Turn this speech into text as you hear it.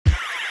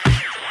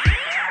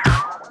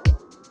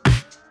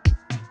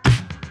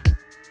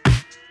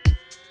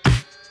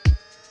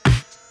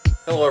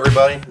Hello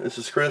everybody, this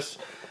is Chris,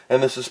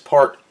 and this is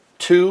part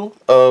 2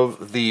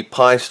 of the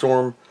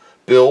PiStorm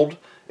build.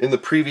 In the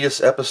previous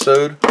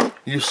episode,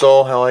 you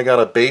saw how I got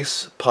a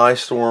base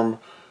PiStorm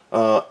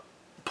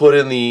put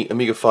in the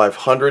Amiga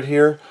 500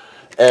 here,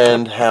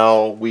 and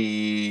how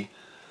we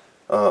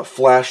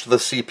flashed the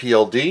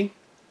CPLD,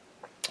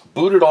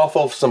 booted off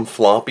of some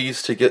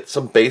floppies to get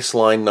some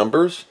baseline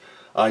numbers.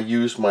 I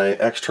used my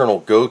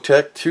external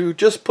GoTech to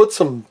just put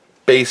some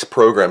base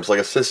programs like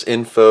a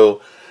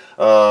sysinfo,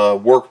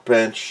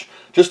 Workbench,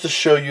 just to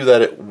show you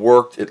that it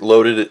worked. It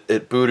loaded,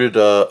 it booted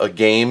a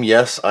game.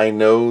 Yes, I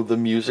know the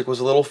music was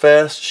a little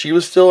fast. She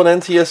was still an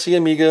NTSC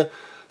Amiga,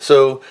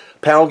 so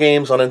PAL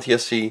games on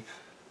NTSC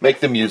make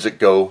the music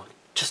go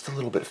just a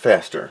little bit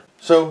faster.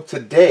 So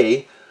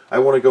today I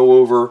want to go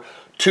over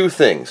two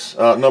things.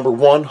 Number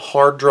one,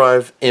 hard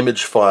drive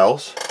image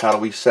files. How do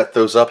we set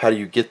those up? How do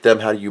you get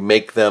them? How do you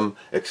make them,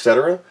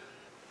 etc.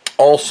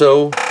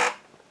 Also,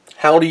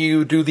 how do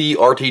you do the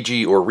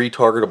RTG or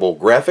retargetable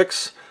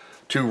graphics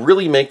to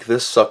really make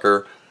this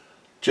sucker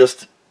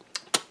just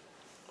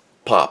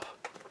pop.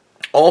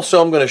 Also,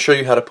 I'm going to show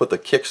you how to put the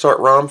Kickstart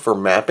ROM for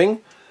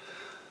mapping,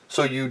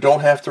 so you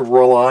don't have to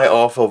rely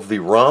off of the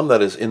ROM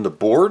that is in the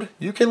board.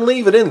 You can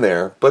leave it in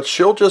there, but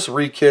she'll just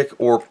re-kick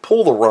or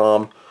pull the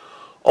ROM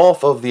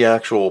off of the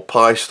actual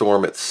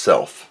PiStorm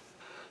itself.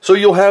 So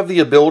you'll have the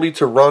ability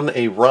to run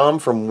a ROM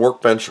from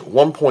Workbench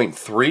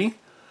 1.3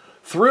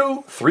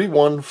 through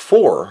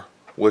 3.1.4,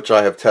 which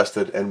I have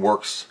tested and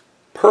works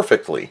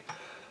perfectly.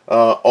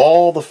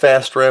 All the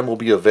fast RAM will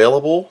be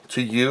available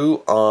to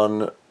you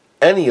on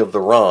any of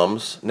the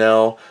ROMs.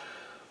 Now,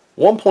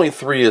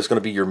 1.3 is going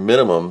to be your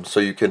minimum, so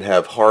you can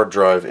have hard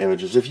drive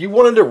images. If you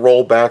wanted to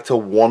roll back to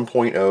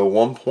 1.0,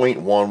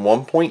 1.1,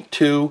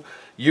 1.2,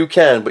 you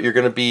can, but you're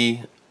going to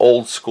be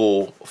old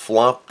school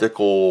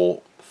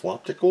floppy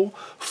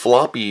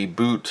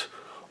boot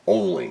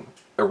only.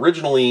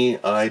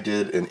 Originally, I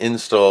did an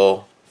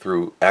install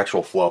through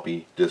actual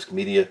floppy disk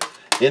media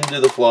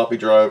into the floppy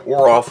drive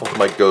or off of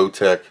my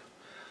GoTech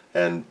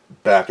and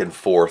back and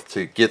forth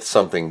to get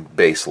something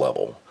base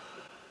level.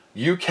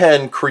 You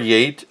can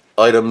create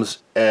items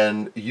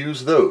and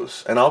use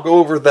those, and I'll go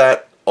over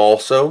that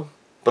also,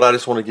 but I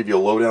just want to give you a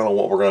lowdown on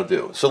what we're going to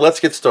do. So let's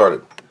get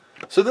started.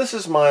 So this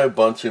is my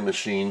Ubuntu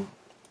machine,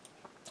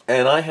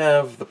 and I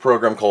have the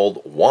program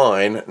called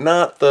Wine,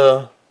 not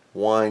the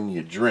wine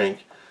you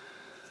drink,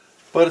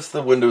 but it's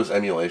the Windows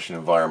emulation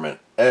environment.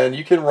 And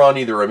you can run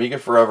either Amiga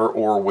Forever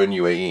or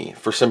WinUAE.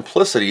 For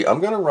simplicity,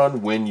 I'm going to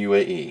run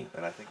WinUAE.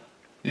 And I think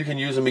you can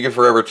use Amiga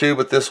Forever too,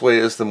 but this way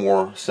is the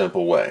more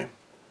simple way.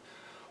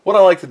 What I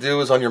like to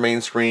do is on your main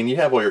screen, you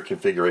have all your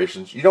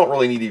configurations. You don't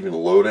really need to even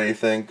load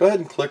anything. Go ahead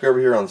and click over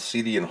here on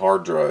CD and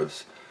hard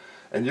drives.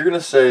 And you're going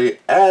to say,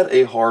 add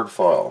a hard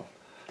file.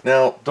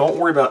 Now, don't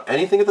worry about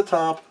anything at the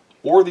top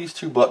or these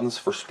two buttons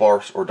for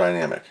sparse or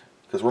dynamic,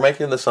 because we're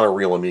making this on a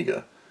real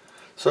Amiga.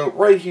 So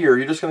right here,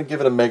 you're just going to give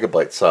it a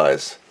megabyte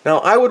size. Now,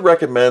 I would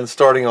recommend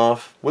starting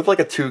off with like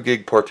a 2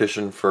 gig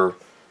partition for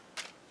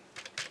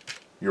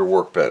your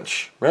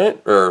Workbench,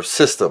 right? Or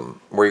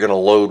system where you're going to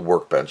load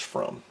Workbench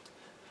from.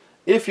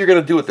 If you're going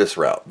to do it this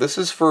route, this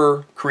is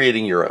for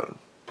creating your own.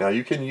 Now,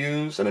 you can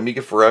use an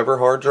Amiga Forever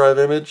hard drive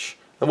image,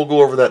 and we'll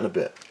go over that in a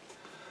bit.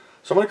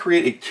 So I'm going to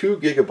create a 2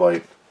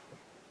 gigabyte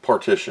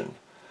partition.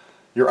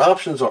 Your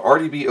options are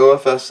RDB,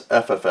 OFS,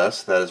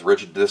 FFS, that is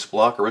rigid disk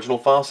block, original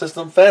file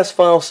system, fast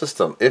file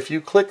system. If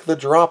you click the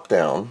drop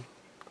down,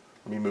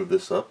 let me move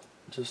this up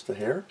just a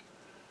hair,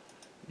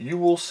 you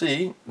will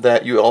see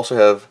that you also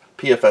have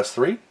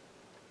PFS3,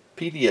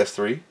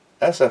 PDS3,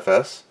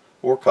 SFS,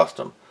 or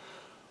custom.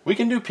 We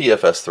can do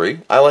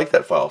PFS3. I like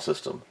that file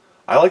system.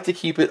 I like to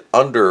keep it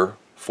under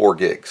 4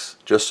 gigs,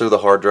 just so the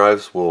hard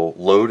drives will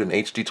load in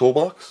HD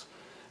Toolbox.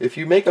 If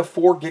you make a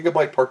 4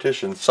 gigabyte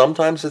partition,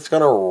 sometimes it's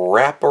going to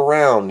wrap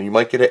around. You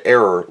might get an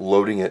error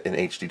loading it in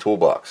HD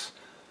Toolbox.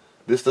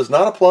 This does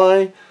not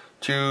apply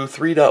to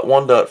 3.1.4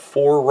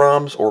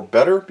 ROMs or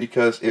better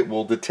because it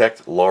will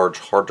detect large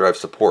hard drive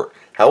support.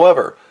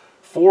 However,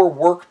 for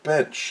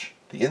Workbench,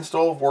 the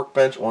install of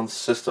Workbench on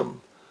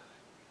system,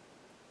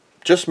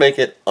 just make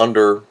it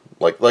under,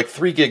 like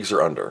 3 gigs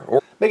or under.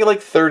 Or make it like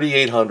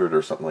 3,800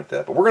 or something like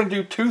that. But we're going to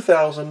do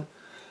 2,000,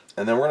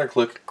 and then we're going to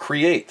click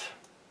Create.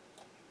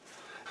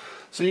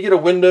 So you get a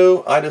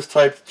window. I just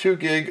typed 2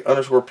 gig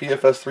underscore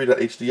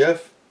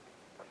pfs3.hdf,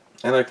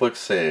 and I click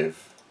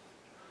Save.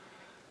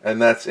 And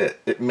that's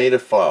it. It made a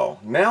file.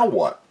 Now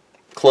what?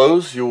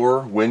 Close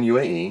your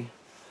WinUAE.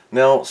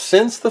 Now,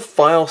 since the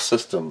file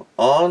system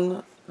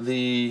on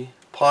the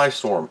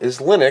PiStorm is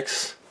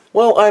Linux,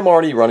 well, I'm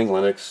already running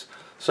Linux,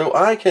 so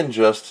I can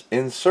just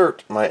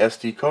insert my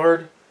SD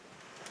card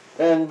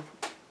and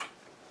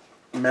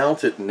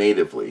mount it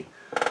natively.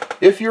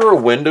 If you're a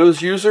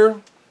Windows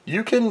user,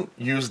 you can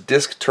use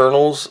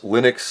Diskternal's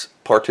Linux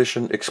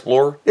Partition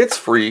Explorer. It's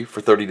free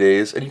for 30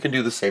 days, and you can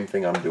do the same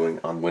thing I'm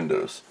doing on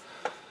Windows.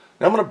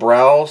 Now I'm going to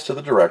browse to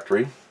the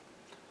directory,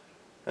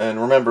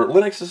 and remember,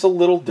 Linux is a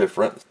little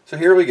different. So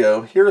here we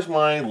go. Here's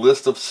my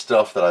list of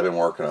stuff that I've been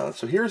working on.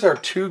 So here's our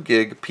 2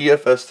 gig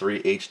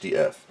PFS3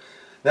 HDF.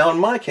 Now in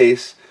my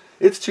case,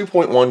 it's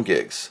 2.1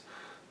 gigs.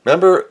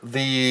 Remember,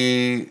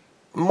 the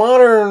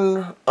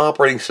modern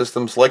operating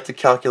systems like to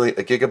calculate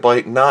a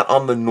gigabyte not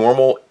on the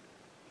normal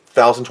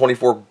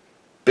 1024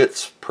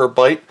 bits per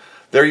byte.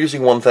 They're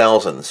using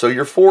 1000. So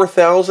your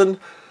 4000,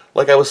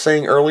 like I was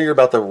saying earlier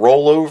about the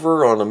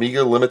rollover on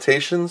Amiga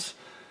limitations,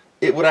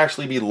 it would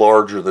actually be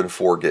larger than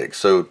 4 gigs.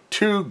 So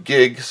 2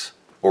 gigs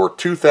or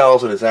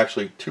 2000 is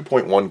actually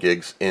 2.1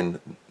 gigs in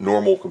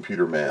normal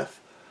computer math,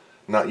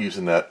 not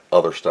using that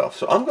other stuff.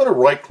 So I'm going to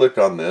right click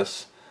on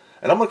this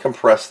and I'm going to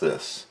compress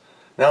this.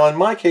 Now in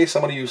my case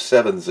I'm going to use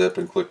 7-zip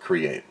and click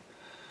create.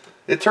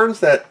 It turns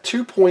that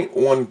 2.1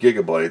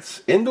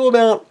 gigabytes into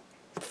about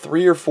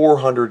 300 or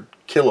 400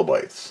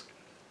 kilobytes,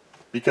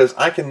 because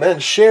I can then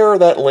share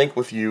that link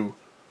with you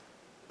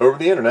over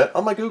the internet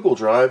on my Google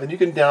Drive, and you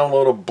can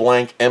download a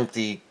blank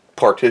empty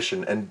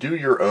partition and do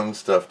your own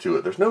stuff to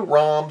it. There's no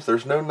ROMs,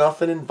 there's no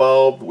nothing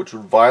involved which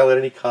would violate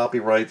any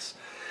copyrights.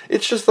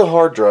 It's just the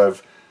hard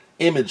drive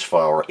image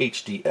file, or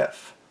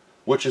HDF,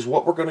 which is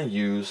what we're going to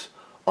use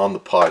on the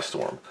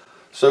PiStorm.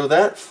 So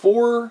that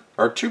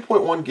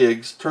 2.1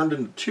 gigs turned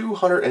into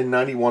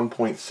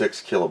 291.6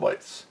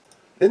 kilobytes.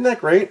 Isn't that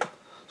great?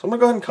 So I'm going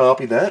to go ahead and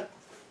copy that.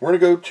 We're going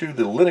to go to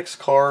the Linux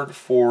card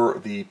for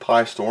the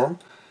PiStorm,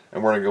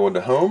 and we're going to go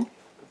into Home,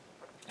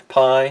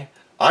 Pi.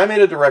 I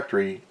made a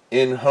directory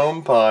in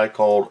Home Pi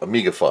called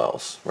Amiga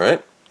Files,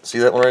 right? See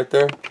that one right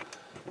there?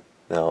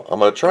 Now,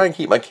 I'm going to try and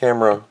keep my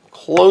camera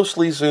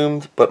closely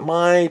zoomed, but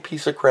my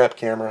piece of crap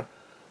camera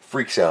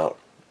freaks out.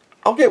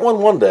 I'll get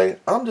one day.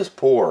 I'm just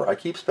poor. I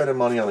keep spending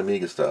money on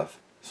Amiga stuff.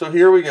 So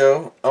here we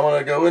go. I'm going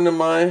to go into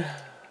my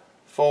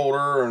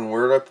folder, and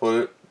where did I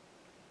put it?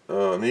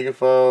 Amiga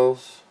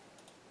Files,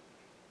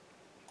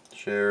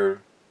 Shared,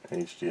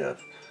 HDF.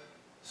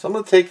 So I'm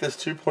going to take this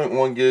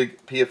 2.1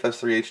 gig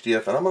PFS3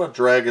 HDF and I'm going to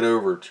drag it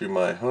over to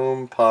my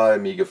Home Pi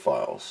Amiga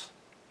Files.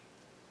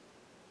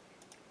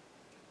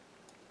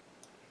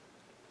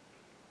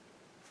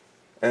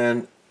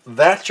 And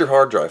that's your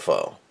hard drive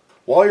file.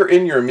 While you're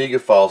in your Amiga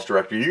Files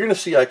directory, you're going to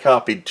see I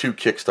copied 2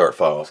 Kickstart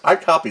files. I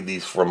copied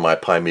these from my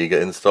PiAmiga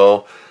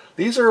install.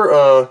 These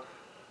are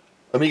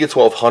Amiga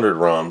 1200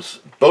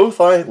 ROMs.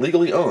 Both I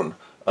legally own.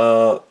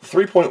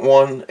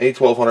 3.1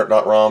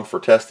 A1200.ROM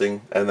for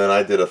testing, and then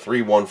I did a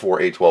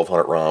 314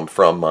 A1200 ROM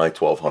from my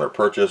 1200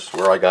 purchase,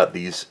 where I got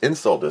these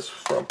install discs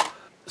from.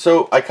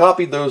 So I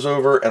copied those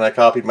over, and I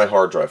copied my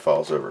hard drive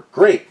files over.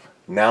 Great.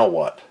 Now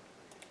what?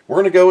 We're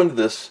going to go into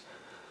this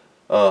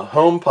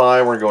Home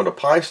Pi, we're going to go into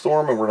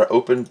PiStorm, and we're going to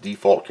open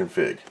default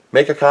config.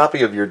 Make a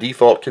copy of your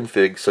default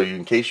config so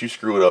in case you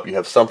screw it up, you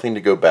have something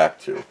to go back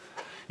to.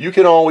 You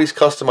can always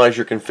customize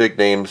your config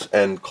names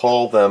and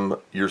call them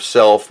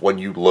yourself when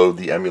you load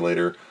the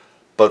emulator,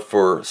 but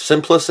for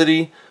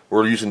simplicity,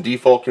 we're using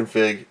default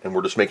config, and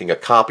we're just making a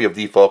copy of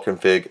default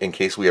config in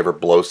case we ever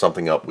blow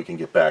something up, we can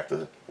get back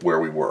to where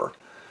we were.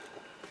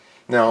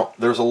 Now,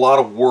 there's a lot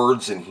of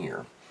words in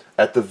here.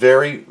 At the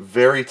very,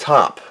 very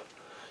top,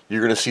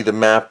 you're going to see the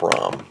map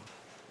ROM.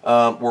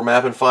 We're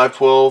mapping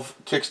 512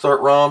 Kickstart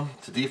ROM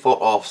to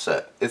default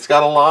offset. It's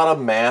got a lot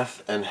of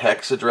math and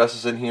hex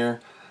addresses in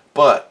here,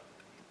 but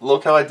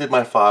look how I did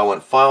my file. I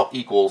went file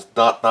equals ...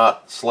 /amiga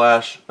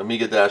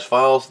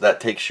 -files.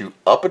 That takes you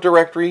up a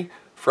directory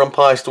from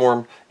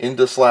PiStorm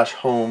into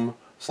 /home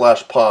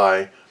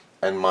 /pi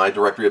and my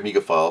directory of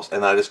Amiga files,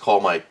 and I just call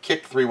my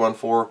kick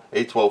 314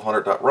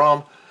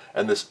 A1200.ROM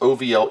and this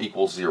OVL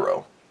equals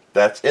 0.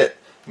 That's it.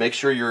 Make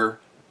sure your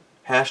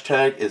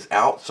hashtag is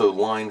out, so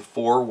line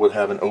 4 would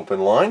have an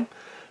open line.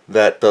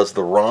 That does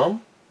the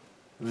ROM.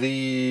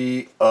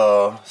 The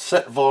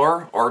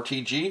setvar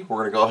RTG, we're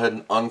going to go ahead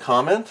and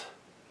uncomment.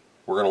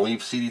 We're going to leave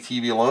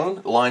CDTV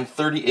alone. Line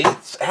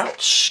 38,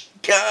 ouch,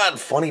 God,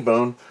 funny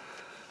bone.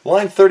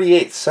 Line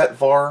 38,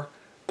 setvar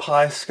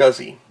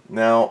PiSCSI.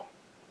 Now,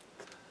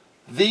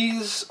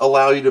 these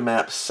allow you to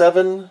map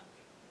 7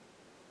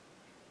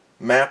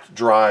 mapped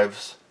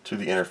drives to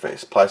the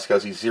interface.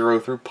 PiSCSI 0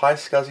 through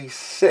PiSCSI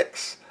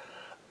 6.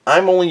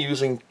 I'm only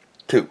using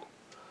 2.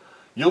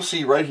 You'll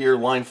see right here,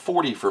 line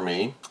 40 for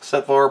me,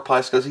 setvar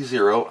PiSCSI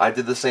 0. I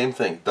did the same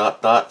thing,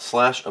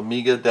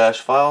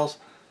 /amiga-files,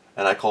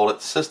 and I called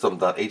it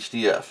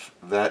system.hdf.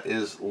 That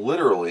is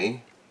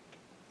literally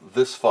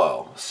this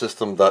file,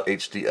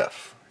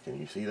 system.hdf. Can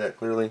you see that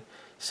clearly?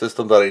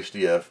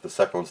 System.hdf, the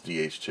second one's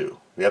DH2.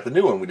 We have the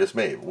new one we just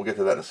made. We'll get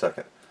to that in a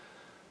second.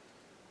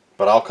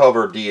 But I'll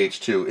cover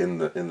DH2 in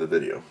the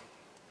video.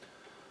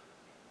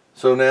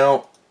 So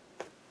now,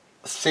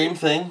 same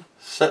thing,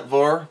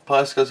 setvar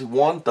PiSCSI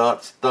 1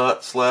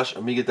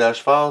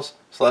 /amiga-files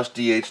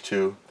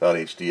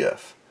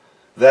 /dh2.hdf.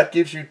 That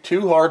gives you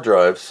 2 hard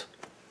drives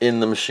in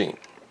the machine.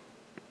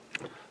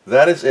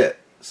 That is it.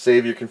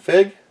 Save your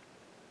config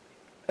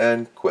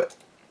and quit.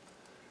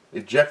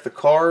 Eject the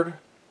card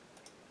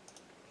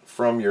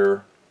from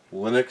your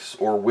Linux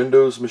or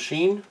Windows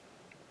machine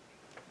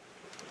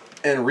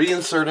and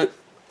reinsert it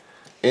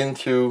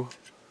into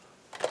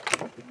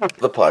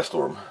the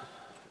PiStorm.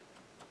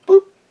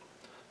 Boop.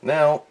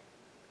 Now,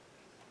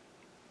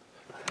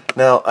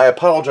 Now, I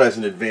apologize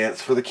in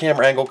advance for the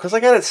camera angle because I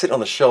got it sitting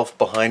on the shelf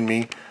behind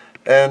me,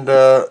 and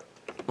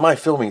my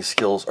filming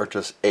skills are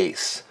just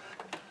ace.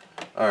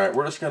 Alright,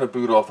 we're just going to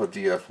boot off of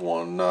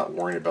DF1, not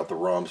worrying about the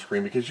ROM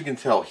screen, because you can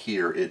tell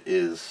here it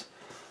is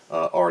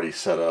already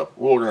set up.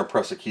 We're going to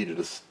press a key to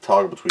just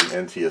toggle between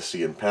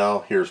NTSC and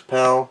PAL. Here's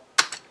PAL,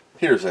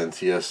 here's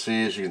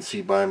NTSC, as you can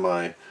see by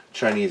my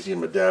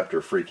Chinesium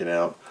adapter freaking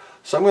out.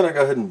 So I'm going to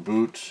go ahead and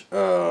boot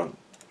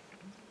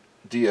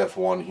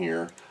DF1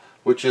 here,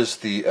 which is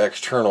the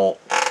external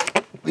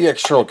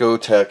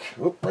GoTech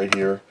right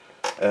here,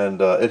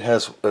 and it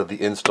has the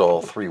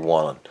install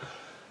 3.1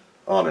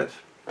 on it.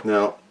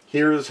 Now,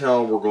 here's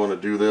how we're going to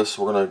do this.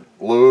 We're going to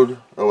load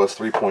OS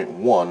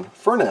 3.1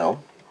 for now.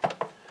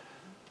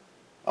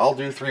 I'll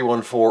do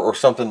 3.1.4 or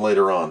something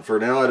later on. For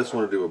now, I just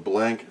want to do a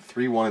blank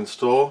 3.1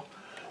 install.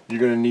 You're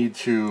going to need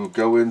to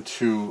go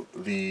into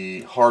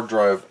the hard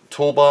drive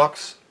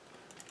toolbox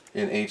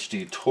in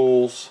HD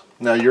Tools.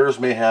 Now, yours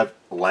may have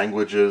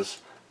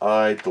languages.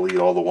 I delete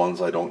all the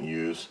ones I don't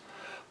use.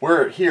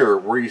 Where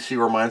you see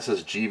where mine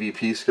says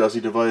GVP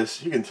SCSI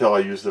device, you can tell I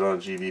used it on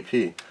a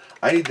GVP.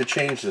 I need to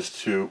change this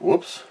to,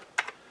 whoops,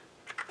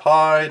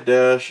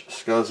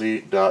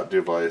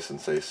 pi-scsi.device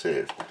and say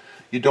save.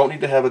 You don't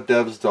need to have a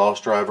dev's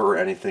DOS driver or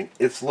anything.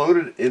 It's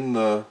loaded in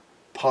the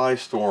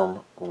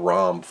PiStorm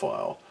ROM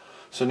file.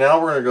 So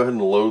now we're going to go ahead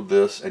and load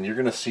this, and you're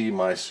going to see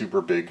my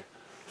super big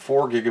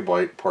 4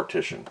 GB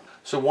partition.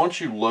 So once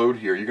you load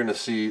here, you're going to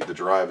see the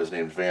drive is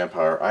named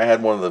Vampire. I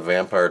had one of the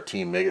Vampire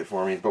team make it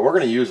for me, but we're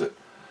going to use it.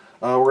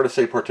 We're going to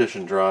say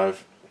partition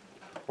drive.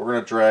 We're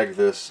going to drag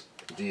this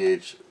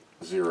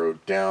DH0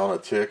 down a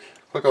tick.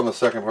 Click on the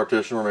second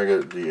partition. We're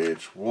going to get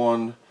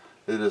DH1.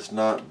 It is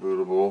not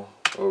bootable.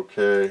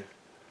 OK.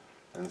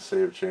 And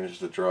save changes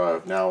to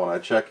drive. Now when I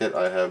check it,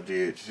 I have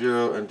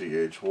DH0 and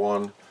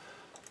DH1.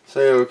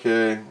 Say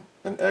OK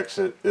and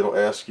exit. It'll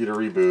ask you to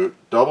reboot.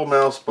 Double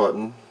mouse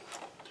button.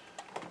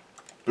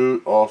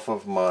 Boot off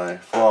of my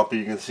floppy.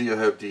 You can see I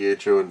have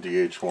DHO and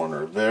DH1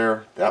 are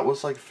there. That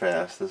was like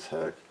fast as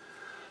heck.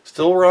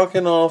 Still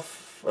rocking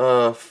off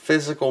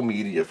physical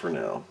media for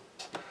now.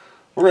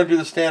 We're going to do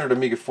the standard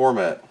Amiga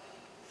format.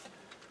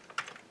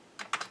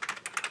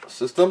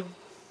 System.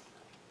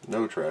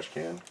 No trash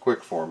can.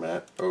 Quick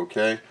format.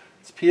 Okay.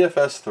 It's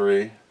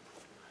PFS3.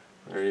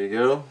 There you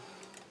go.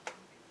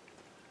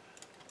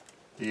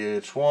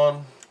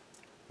 DH1.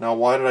 Now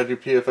why did I do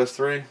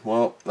PFS3?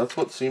 Well, that's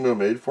what SEMO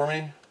made for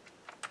me.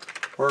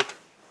 Work.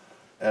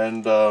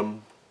 And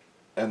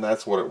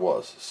that's what it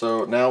was.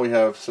 So now we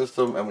have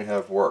system and we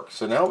have work.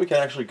 So now we can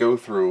actually go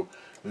through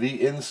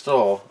the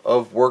install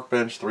of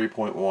Workbench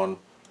 3.1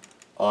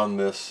 on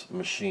this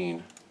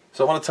machine.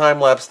 So I want to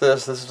time-lapse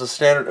this. This is a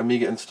standard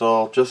Amiga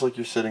install, just like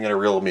you're sitting at a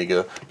real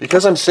Amiga.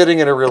 Because I'm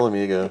sitting at a real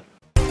Amiga,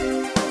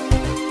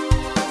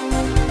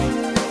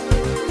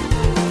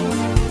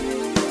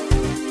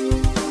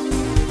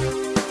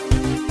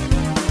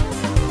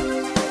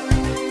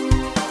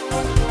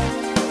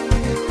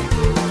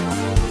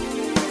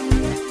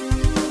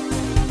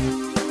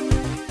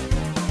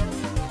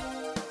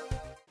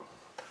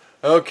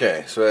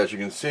 okay, so as you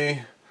can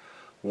see,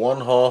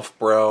 one half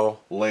brow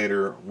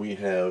later, we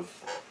have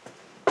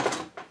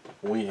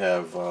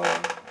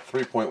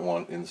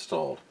 3.1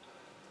 installed.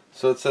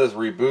 So it says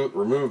reboot,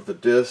 remove the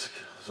disk.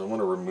 So I'm going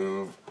to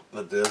remove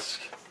the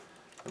disk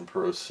and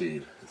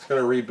proceed. It's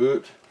going to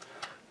reboot.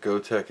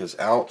 GoTech is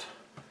out,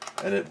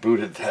 and it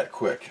booted that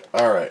quick.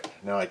 Alright,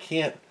 now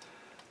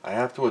I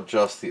have to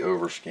adjust the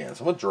overscans.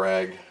 I'm going to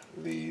drag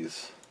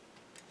these.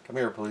 Come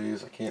here,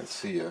 please. I can't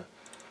see you.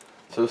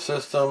 So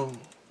system,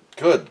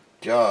 good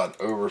God,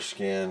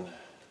 overscan,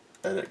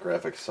 edit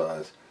graphic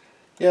size.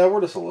 Yeah,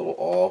 we're just a little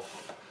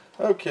off.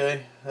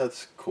 Okay,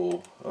 that's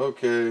cool.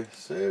 Okay,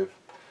 save.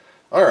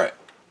 Alright,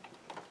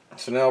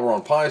 so now we're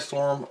on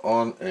PiStorm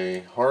on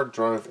a hard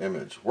drive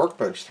image.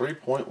 Workbench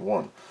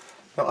 3.1.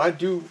 Now I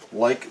do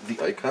like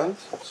the icons,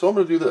 so I'm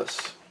going to do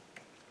this.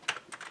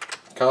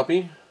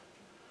 Copy.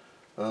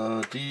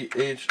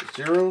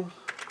 DH0.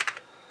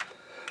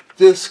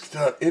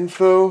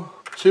 Disk.info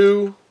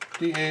to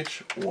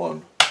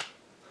DH1.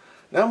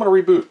 Now I'm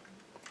going to reboot.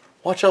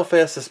 Watch how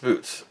fast this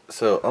boots.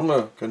 So I'm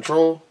going to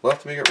control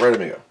left Amiga, right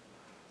Amiga.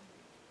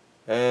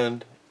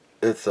 And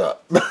it's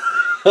up.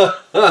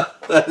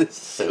 That is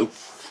so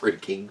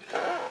freaking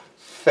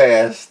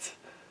fast.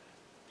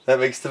 That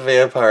makes the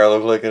Vampire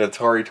look like an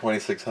Atari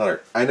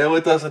 2600. I know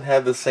it doesn't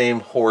have the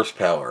same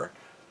horsepower.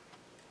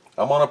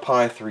 I'm on a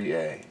Pi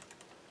 3A.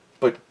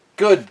 But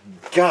good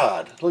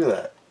God, look at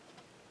that.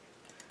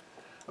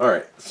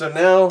 Alright, so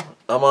now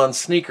I'm on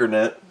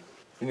SneakerNet.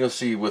 And you'll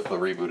see with the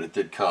reboot it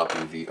did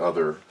copy the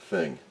other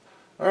thing.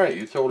 Alright,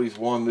 Utilities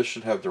 1. This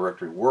should have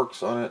directory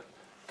works on it.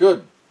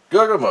 Good.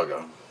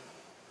 Gugga-mugga.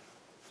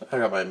 I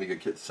got my Amiga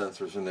Kit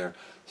sensors in there.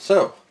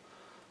 So,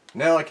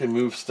 now I can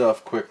move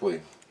stuff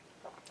quickly.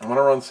 I'm going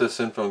to run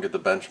sysinfo and get the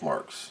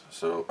benchmarks.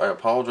 So, I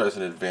apologize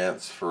in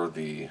advance for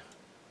the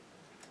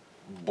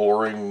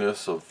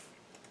boringness of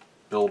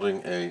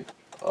building a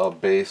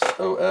base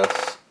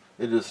OS.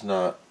 It is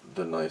not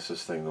the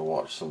nicest thing to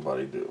watch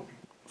somebody do.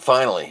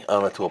 finally,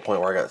 I'm to a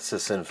point where I got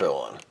sysinfo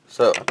on.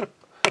 So,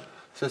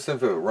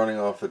 sysinfo running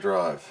off the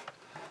drive.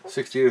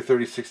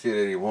 6830,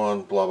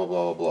 6881, blah, blah,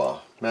 blah, blah,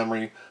 blah.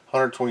 Memory,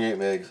 128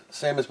 megs,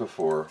 same as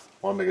before,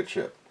 1 mega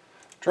chip.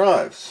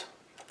 Drives,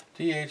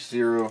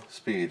 DH0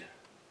 speed,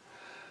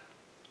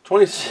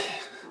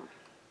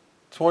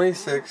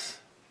 26,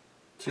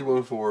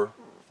 214,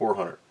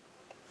 400.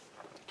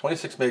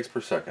 26 megs per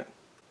second.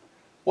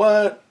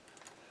 What?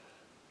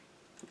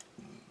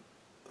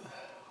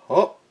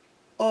 Oh,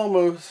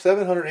 almost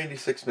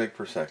 786 meg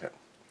per second.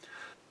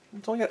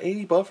 It's only got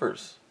 80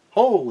 buffers.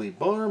 Holy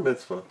bar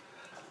mitzvah.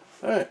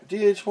 Alright,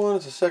 DH1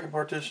 is the second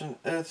partition.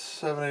 It's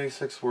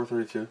 786,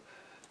 432.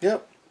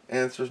 Yep,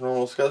 answers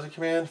normal SCSI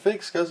command. Fake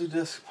SCSI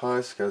disk, Pi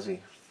SCSI,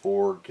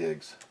 4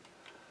 gigs.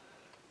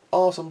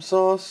 Awesome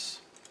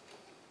sauce.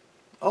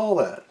 All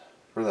that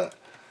for that.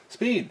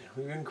 Speed.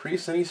 We can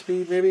increase any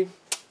speed maybe?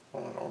 I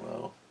don't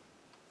know.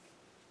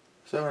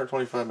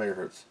 725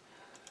 megahertz.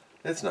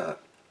 It's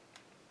not.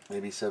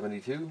 Maybe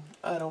 72?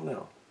 I don't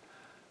know.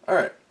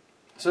 Alright,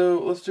 so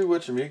let's do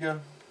which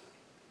Amiga?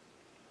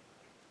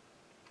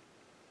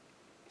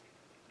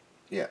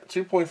 Yeah,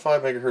 2.5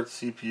 megahertz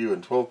CPU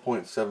and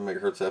 12.7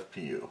 megahertz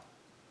FPU.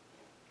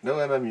 No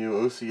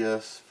MMU,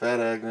 OCS, Fat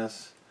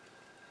Agnes,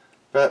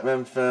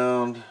 Batman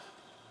found,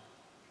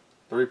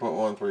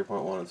 3.1,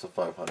 3.1, it's a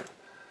 500.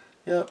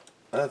 Yep,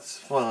 that's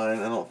fine.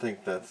 I don't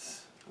think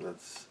that's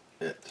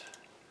it.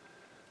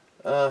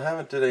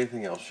 Haven't did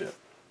anything else yet.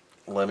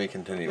 Let me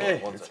continue.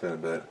 Hey, it's been a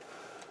bit.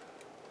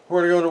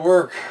 We're going to go to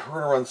work.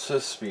 We're going to run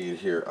sys speed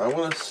here. I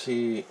want to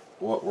see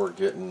what we're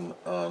getting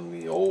on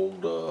the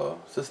old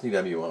sysneed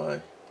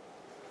MUI.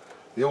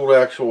 The old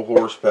actual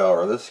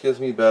horsepower. This gives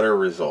me better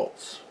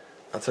results.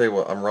 I'll tell you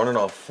what, I'm running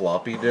off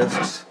floppy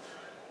disks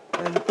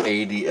and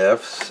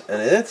ADFs,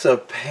 and it's a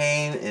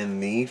pain in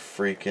the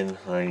freaking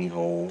hiney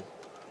hole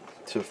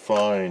to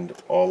find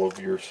all of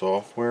your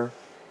software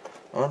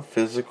on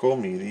physical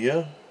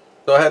media.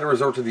 So I had to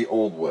resort to the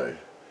old way.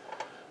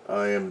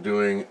 I am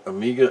doing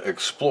Amiga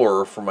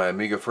Explorer for my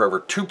Amiga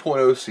Forever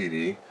 2.0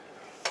 CD,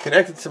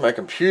 connected to my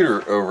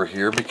computer over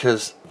here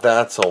because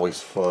that's always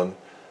fun.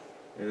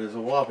 It is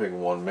a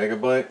whopping 1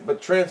 megabyte,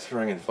 but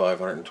transferring in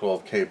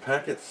 512K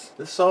packets.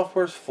 This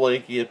software is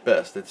flaky at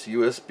best. It's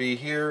USB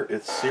here,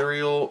 it's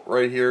serial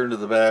right here into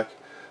the back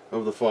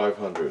of the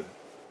 500.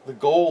 The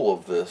goal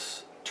of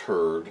this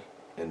turd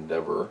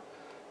endeavor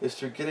is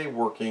to get a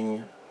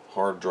working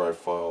hard drive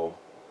file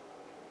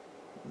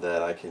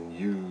that I can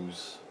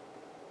use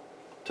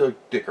to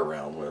dick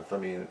around with. I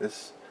mean,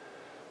 it's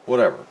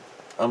whatever.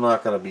 I'm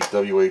not going to be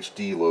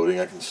WHD loading.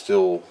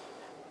 it'll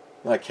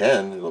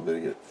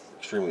get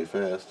extremely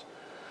fast.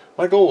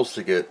 My goal is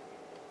to get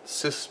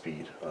sys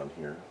speed on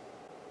here.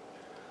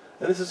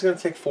 And this is going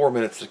to take 4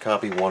 minutes to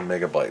copy 1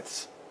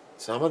 megabytes.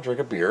 So I'm going to drink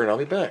a beer and I'll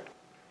be back.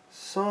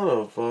 Son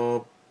of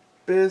a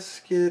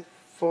biscuit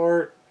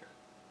fart.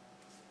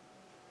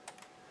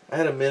 I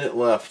had a minute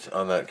left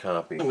on that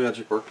copy. The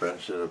Magic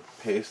Workbench did a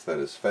pace that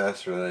is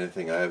faster than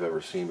anything I've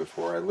ever seen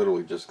before. I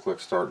literally just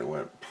clicked start and it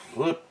went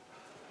flip.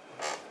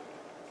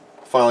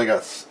 Finally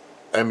got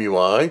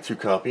MUI to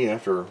copy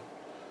after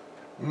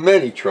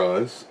many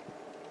tries.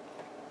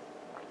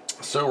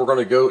 So we're going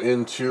to go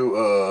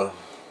into,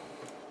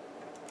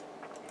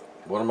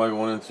 what am I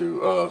going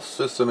into?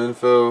 System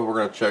info. We're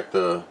going to check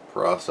the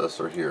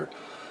processor here.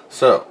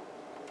 So,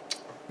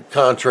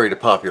 contrary to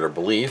popular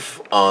belief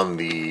on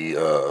the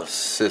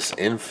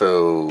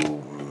sysinfo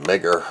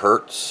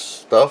megahertz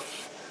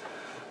stuff,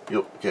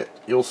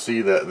 you'll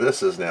see that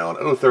this is now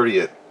an 030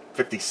 at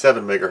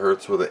 57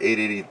 megahertz with an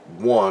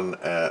 881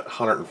 at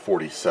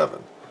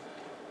 147.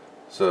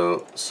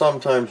 So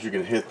sometimes you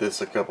can hit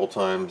this a couple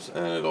times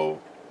and it'll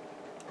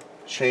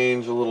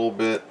change a little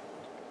bit,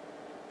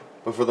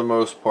 but for the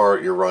most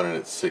part you're running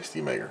at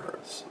 60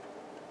 megahertz,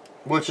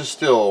 which is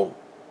still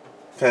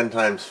 10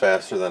 times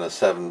faster than a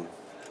 7.16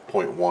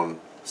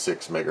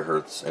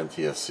 megahertz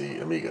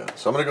NTSC Amiga.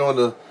 So I'm going to go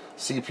into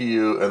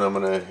CPU and I'm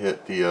going to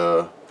hit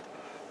the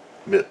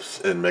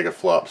MIPS and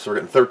megaflops. So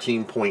we're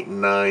getting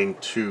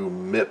 13.92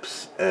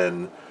 MIPS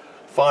and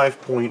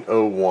 5.01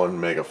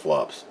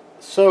 megaflops.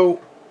 So,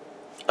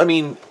 I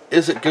mean,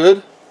 is it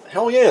good?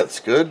 Hell yeah, it's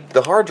good.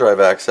 The hard drive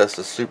access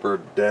is super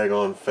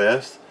daggone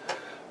fast.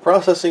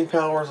 Processing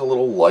power is a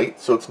little light,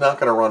 so it's not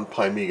going to run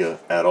Pimiga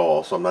at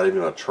all. So I'm not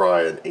even going to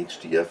try an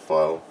HDF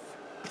file.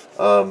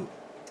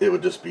 It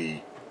would just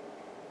be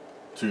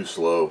too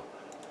slow.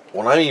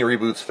 When I mean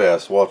reboots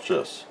fast, watch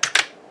this.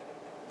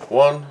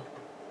 1,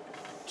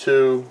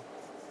 2,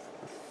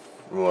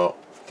 well,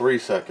 3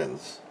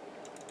 seconds.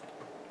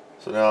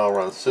 So now I'll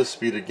run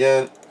sysspeed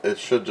again. It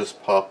should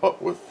just pop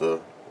up with the,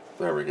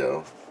 there we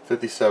go,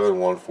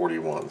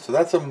 57,141. So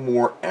that's a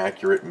more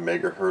accurate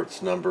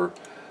megahertz number,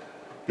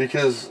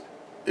 because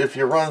if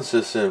you run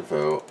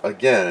sysinfo,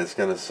 again, it's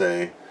going to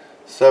say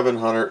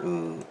 700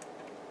 and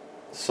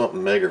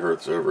something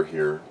megahertz over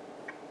here.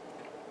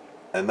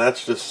 And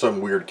that's just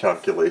some weird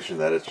calculation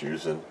that it's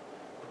using,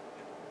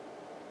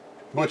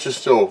 which is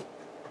still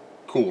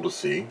cool to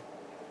see.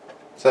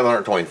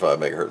 725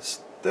 megahertz.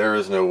 There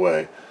is no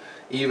way.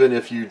 even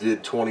if you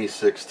did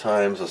 26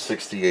 times a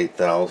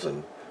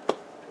 68,000.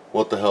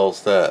 What the hell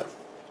is that?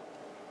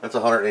 That's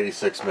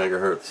 186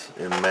 megahertz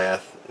in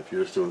math if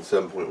you're just doing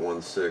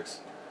 7.16.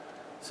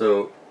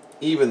 So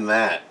even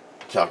that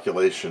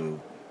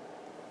calculation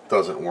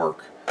doesn't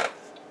work.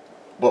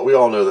 But we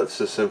all know that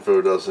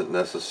sysinfo doesn't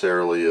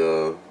necessarily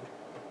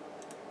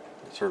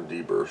turn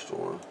dburst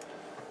on,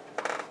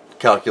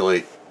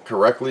 calculate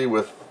correctly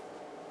with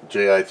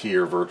JIT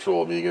or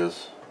virtual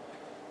Amigas.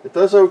 It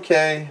does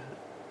okay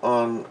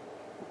on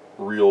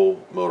real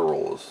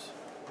Motorola's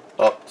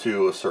up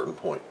to a certain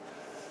point.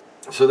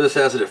 So this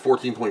has it at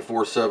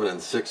 14.47 and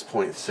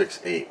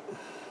 6.68.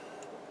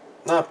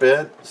 Not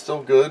bad,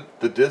 still good.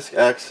 The disk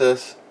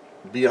access,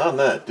 beyond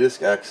that,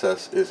 disk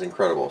access is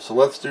incredible. So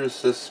let's do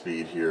sys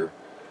speed here,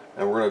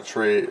 and we're going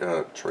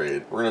to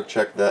trade. We're going to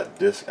check that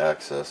disk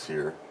access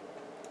here.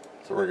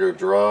 So we're going to go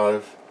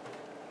drive.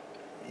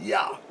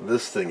 Yeah,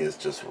 this thing is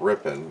just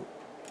ripping.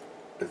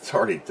 It's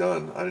already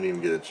done. I didn't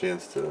even get a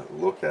chance to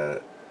look at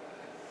it.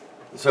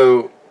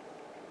 So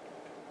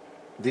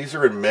these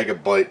are in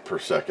megabyte per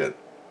second.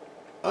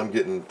 I'm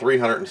getting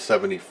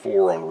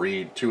 374 on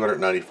read,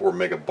 294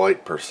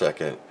 megabyte per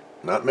second.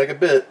 Not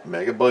megabit,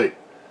 megabyte.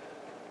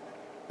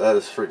 That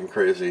is freaking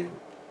crazy.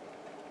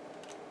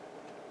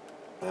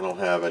 I don't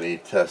have any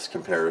test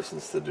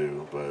comparisons to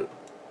do, but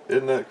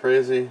isn't that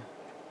crazy?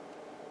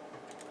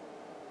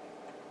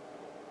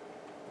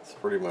 It's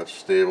pretty much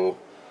stable.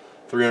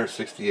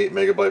 368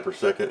 megabyte per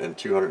second and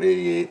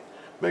 288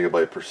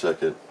 megabyte per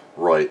second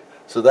write.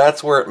 So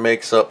that's where it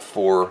makes up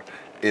for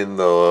in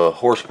the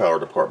horsepower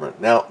department.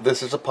 Now,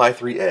 this is a Pi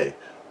 3A.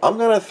 I'm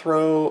going to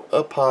throw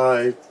a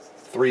Pi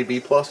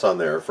 3B Plus on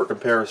there for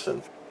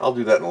comparison. I'll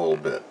do that in a little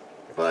bit.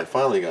 But I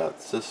finally got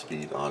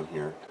sysspeed on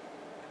here.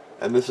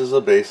 And this is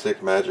a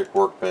basic Magic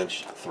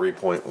Workbench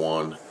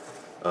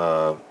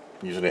 3.1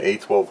 using an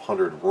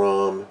A1200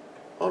 ROM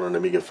on an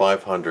Amiga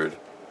 500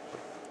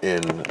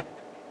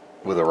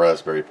 with a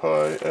Raspberry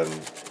Pi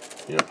and,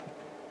 you know,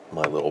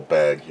 my little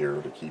bag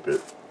here to keep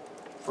it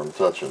from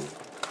touching.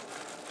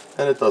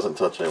 And it doesn't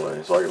touch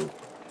anyway, so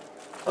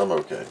I'm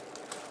okay.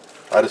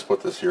 I just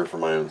put this here for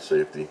my own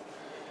safety,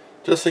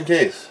 just in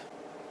case.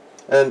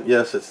 And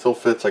yes, it still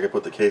fits. I can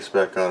put the case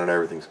back on and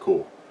everything's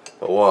cool.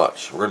 But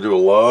watch, we're gonna do a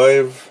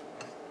live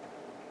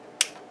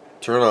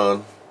turn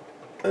on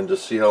and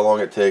just see how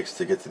long it takes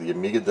to get to the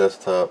Amiga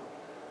desktop,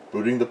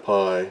 booting the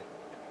Pi,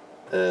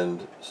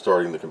 and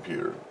starting the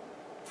computer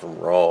from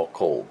raw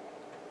cold.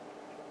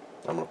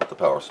 I'm gonna put the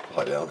power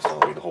supply down because I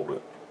don't need to hold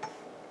it.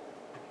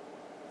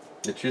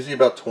 It's usually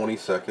about 20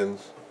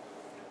 seconds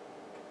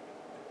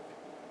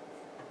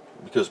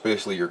because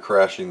basically you're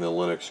crashing the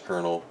Linux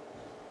kernel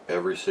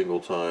every single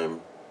time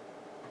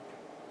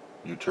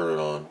you turn it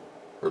on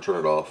or turn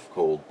it off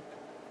cold.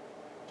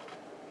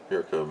 Here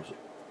it comes.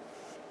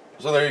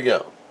 So there you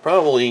go.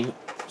 Probably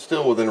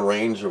still within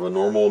range of a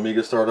normal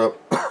Amiga startup.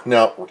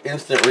 Now,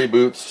 instant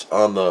reboots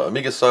on the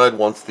Amiga side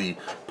once the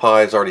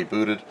Pi is already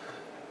booted.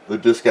 The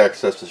disk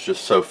access is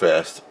just so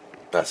fast.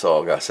 That's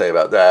all I gotta say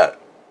about that.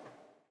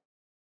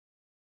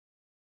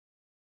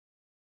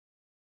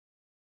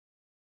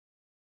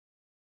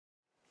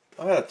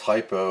 I had a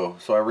typo,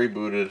 so I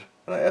rebooted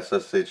and I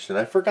SSH'd and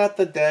I forgot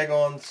the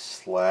daggone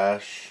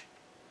slash.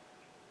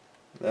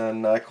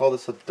 And I call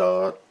this a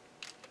dot.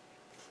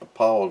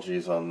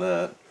 Apologies on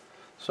that.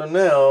 So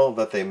now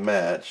that they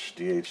match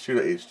DH2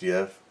 to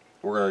HDF,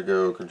 we're going to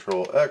go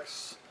Control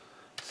X,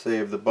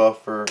 save the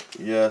buffer.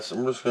 Yes,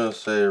 I'm just going to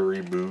say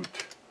reboot.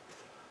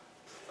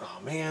 Oh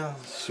man,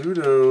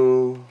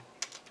 sudo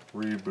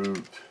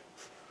reboot.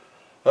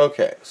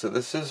 Okay, so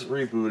this is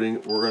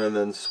rebooting. We're going to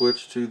then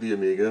switch to the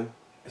Amiga.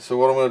 So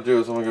what I'm going to do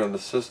is I'm going to go into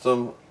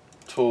System,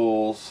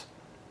 Tools,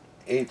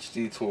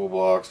 HD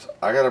Toolbox.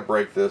 I got to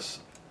break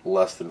this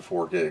less than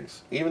 4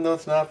 gigs. Even though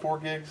it's not 4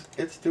 gigs,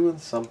 it's doing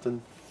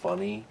something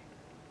funny.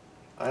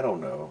 I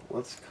don't know.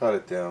 Let's cut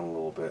it down a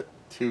little bit.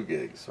 2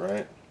 gigs,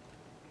 right?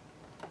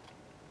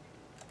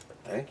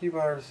 Thank you,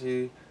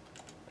 VirusC.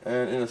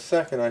 And in a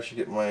second, I should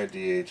get my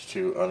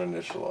DH2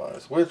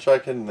 uninitialized, which I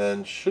can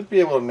then, should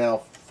be able to now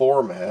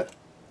format.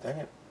 Dang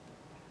it.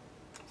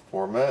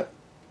 Format.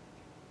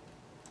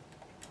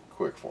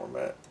 Quick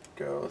format.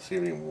 Go. Let's see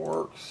if it even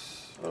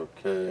works.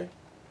 Okay.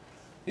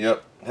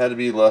 Yep. Had to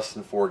be less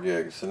than 4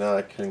 gigs. So now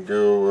I can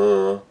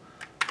go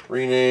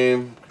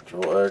rename,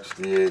 Control X,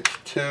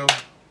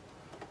 DH2.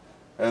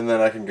 And then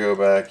I can go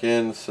back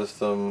in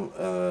System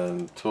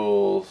and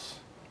Tools,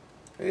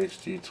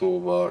 HD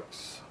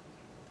Toolbox.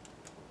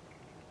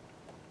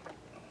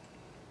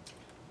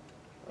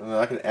 And then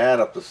I can add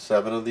up to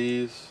 7 of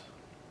these.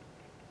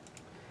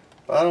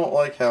 But I don't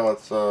like how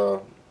it's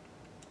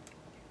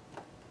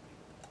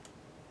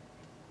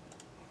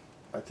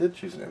I did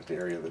choose an empty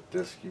area of the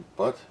disk, you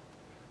butt.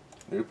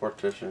 New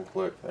partition,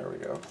 click, there we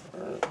go.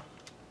 Alright.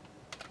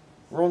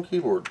 Wrong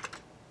keyboard.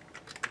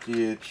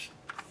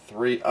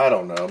 DH3, I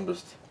don't know, I'm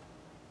just...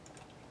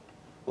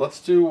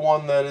 Let's do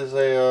one that is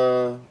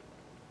a,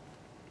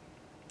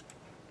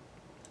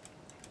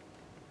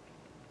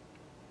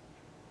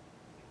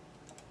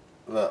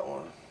 that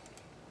one.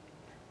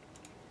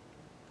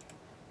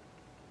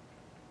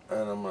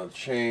 And I'm going to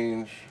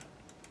change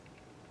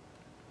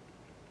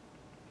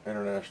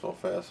International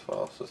Fast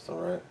File System,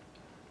 right?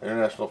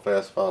 International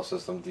Fast File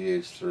System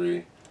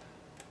DH3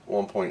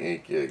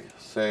 1.8 gig.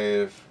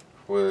 Save,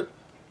 quit.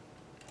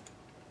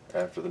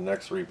 After the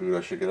next reboot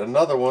I should get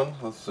another one.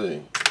 Let's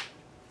see.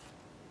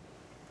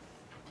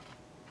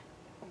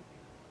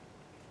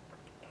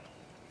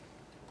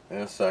 In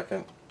a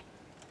second.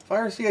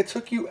 Fire C, I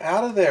took you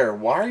out of there.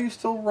 Why are you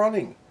still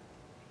running?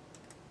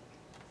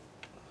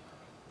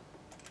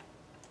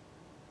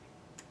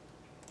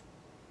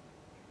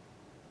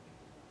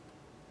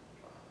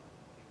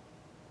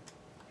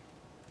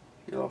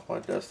 Get off my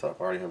desktop.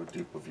 I already have a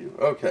dupe of you.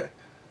 Okay.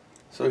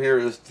 So here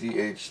is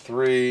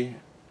DH3.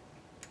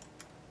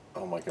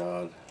 Oh my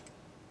god.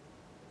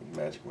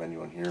 Magic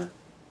menu on here.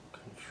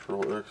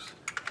 Control X.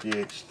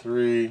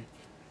 DH3.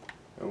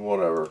 And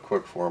whatever.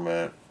 Quick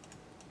format.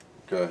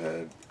 Go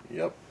ahead.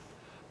 Yep.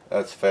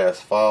 That's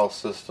fast file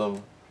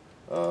system.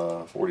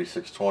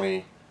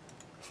 4620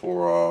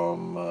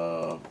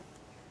 for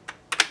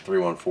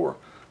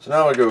 314. So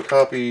now I go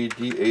copy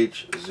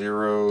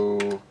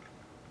DH0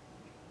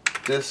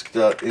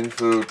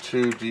 disk.info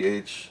to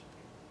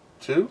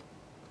DH2.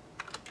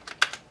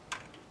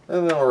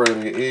 And then we're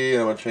writing E.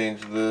 I'm going to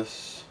change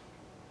this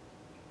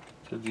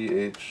to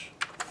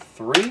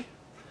DH3.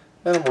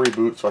 And I'm going to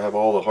reboot so I have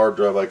all the hard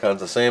drive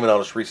icons the same, and I'll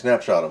just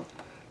re-snapshot them.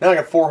 Now I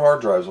got 4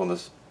 hard drives on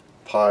this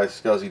Pi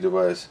SCSI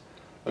device.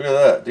 Look at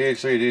that.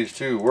 DH3,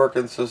 DH2,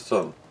 working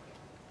system.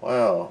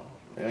 Wow.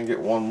 Man, I get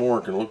one more.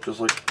 It can look just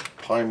like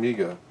Pi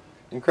Amiga.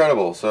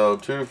 Incredible. So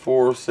 2,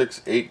 4,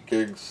 6, 8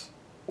 gigs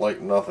like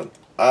nothing.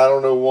 I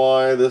don't know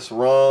why this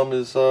ROM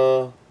is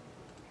not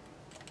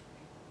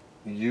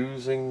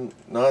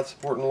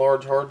supporting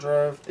large hard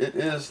drive. It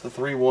is the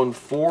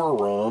 314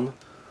 ROM.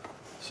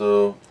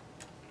 So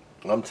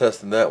I'm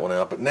testing that one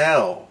out. But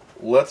now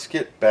let's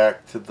get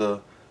back to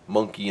the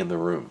monkey in the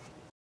room.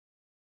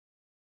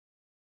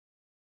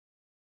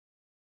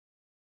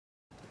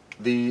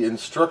 The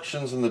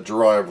instructions in the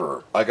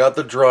driver. I got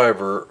the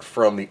driver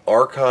from the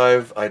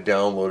archive I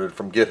downloaded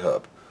from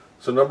GitHub.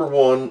 So number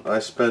one, I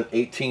spent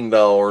 $18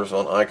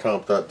 on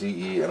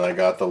icomp.de and I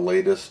got the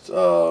latest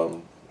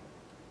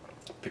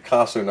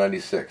Picasso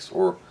 96,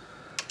 or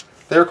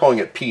they're calling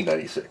it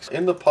P96.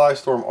 In the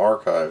PiStorm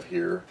archive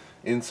here,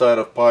 inside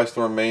of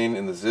PiStorm main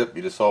in the zip,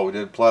 you just saw we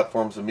did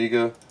platforms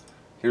Amiga.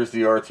 Here's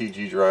the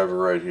RTG driver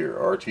right here,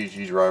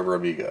 RTG driver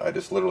Amiga. I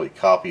just literally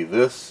copy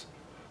this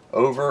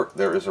over.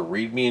 There is a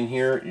README in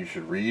here. You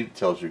should read. It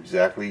tells you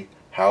exactly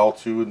how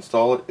to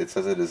install it. It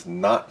says it is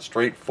not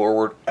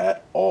straightforward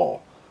at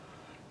all.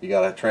 You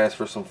gotta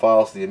transfer some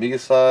files to the Amiga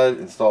side,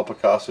 install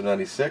Picasso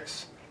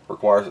 96,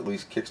 requires at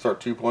least Kickstart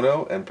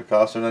 2.0 and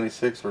Picasso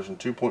 96 version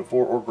 2.4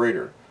 or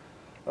greater.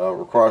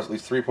 Requires at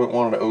least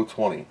 3.1 and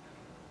 020.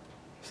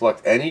 Select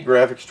any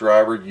graphics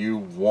driver you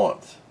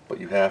want,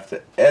 but you have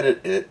to edit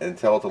it and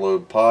tell it to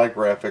load Pi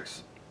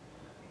graphics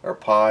or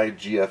Pi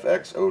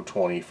GFX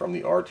 020 from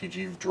the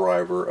RTG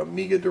driver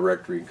Amiga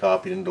directory and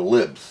copy it into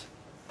libs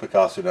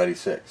Picasso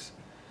 96.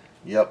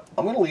 Yep,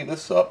 I'm going to leave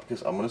this up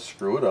because I'm going to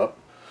screw it up.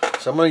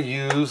 So I'm going to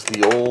use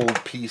the old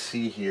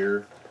PC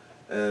here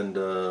and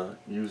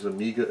use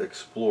Amiga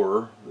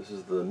Explorer. This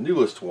is the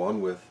newest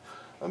one with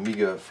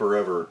Amiga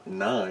Forever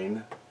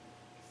 9.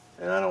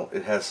 And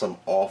it has some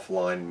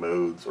offline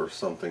modes or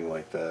something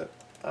like that.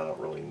 I don't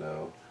really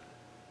know.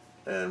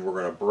 And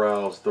we're going to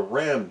browse the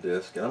RAM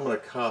disk, and I'm going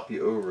to copy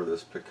over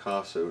this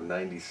Picasso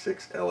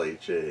 96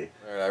 LHA.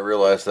 Alright, I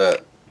realized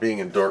that being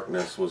in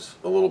darkness was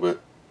a little bit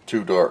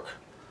too dark.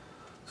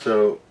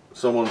 So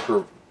someone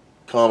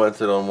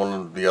commented on one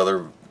of the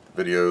other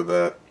video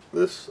that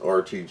this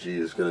RTG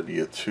is going to be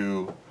a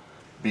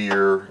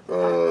 2-beer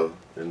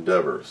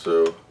endeavor.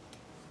 So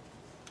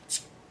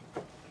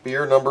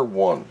beer number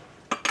 1.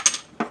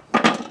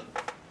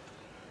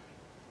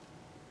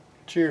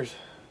 Cheers.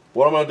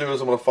 What I'm going to do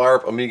is I'm going to fire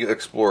up Amiga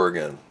Explorer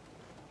again,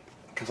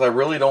 because I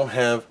really don't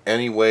have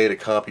any way to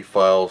copy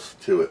files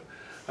to it.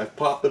 I've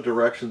popped the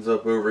directions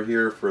up over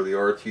here for the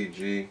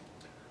RTG.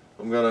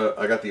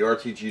 I got the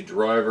RTG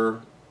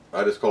driver.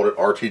 I just called it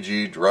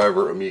RTG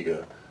driver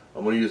Amiga.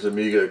 I'm going to use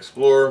Amiga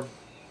Explorer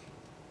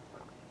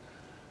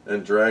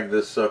and drag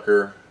this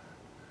sucker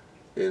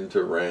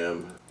into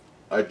RAM.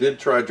 I did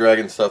try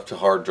dragging stuff to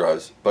hard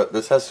drives, but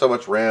this has so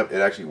much RAM it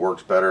actually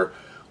works better.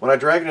 When I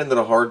drag it into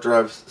the hard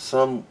drives,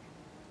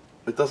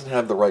 it doesn't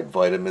have the right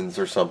vitamins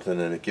or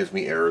something, and it gives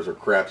me errors or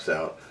craps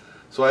out.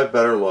 So I have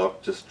better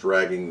luck just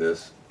dragging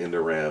this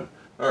into RAM.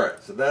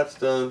 Alright, so that's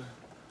done.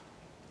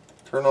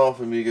 Turn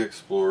off Amiga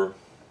Explorer.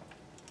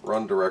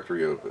 Run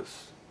DrJoeyPC.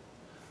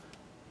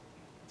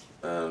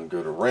 And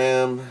go to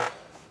RAM.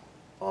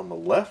 On the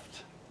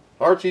left,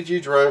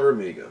 RTG driver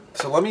Amiga.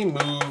 So let me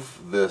move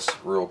this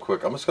real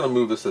quick. I'm just going to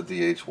move this to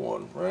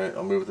DH1, right?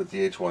 I'll move it to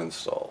DH1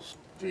 installs.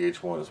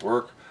 DH1 is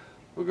work.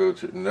 We'll go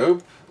to,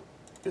 nope.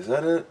 Is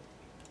that it?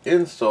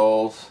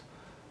 Installs.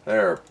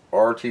 There,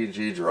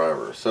 RTG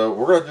driver. So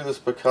we're going to do this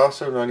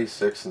Picasso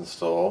 96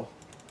 install.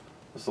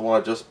 This is the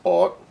one I just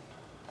bought.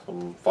 So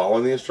I'm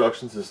following the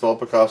instructions to install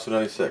Picasso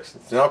 96.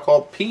 It's now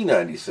called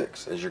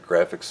P96 as your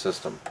graphics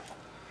system.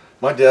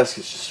 My desk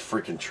is just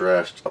freaking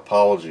trashed.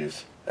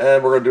 Apologies.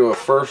 And we're going to do a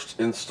first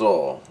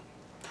install.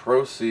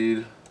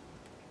 Proceed.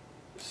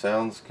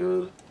 Sounds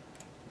good.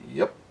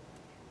 Yep.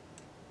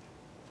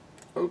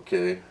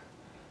 Okay.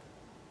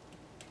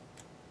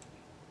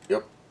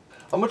 Yep.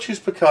 I'm going to choose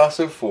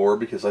Picasso 4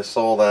 because I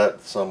saw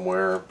that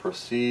somewhere.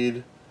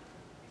 Proceed.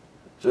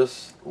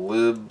 Just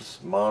libs,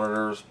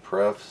 monitors,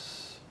 prefs.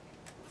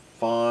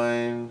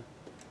 Fine.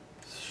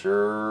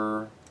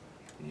 Sure.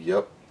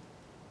 Yep.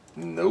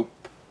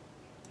 Nope.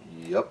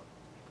 Yep.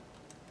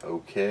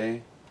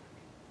 Okay.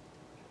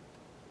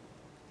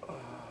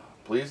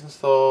 Please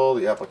install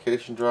the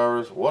application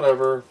drivers.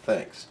 Whatever.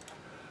 Thanks.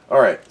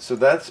 Alright, so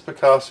that's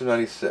Picasso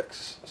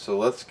 96. So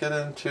let's get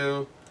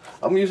into...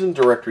 I'm using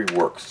Directory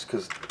Works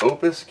because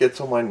Opus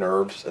gets on my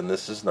nerves and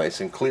this is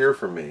nice and clear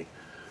for me.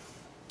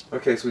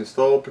 Okay, so we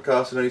installed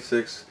Picasso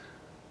 96.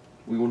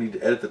 We will need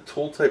to edit the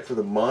tool type for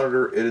the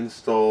monitor it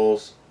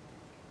installs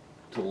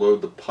to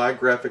load the Pi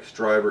graphics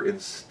driver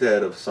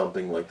instead of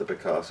something like the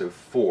Picasso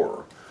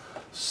 4.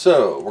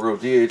 So we're going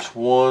to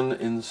DH1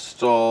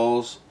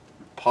 installs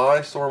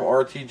PiStorm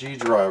RTG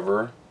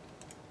driver.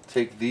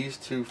 Take these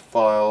two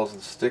files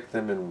and stick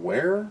them in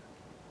where?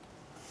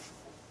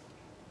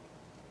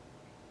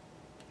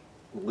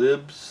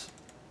 Libs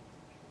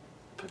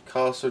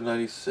Picasso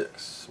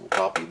 96. We'll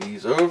copy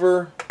these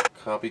over.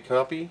 Copy.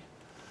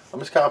 I'm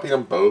just copying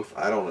them both.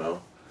 I don't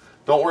know.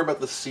 Don't worry about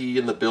the C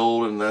and the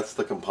build, and that's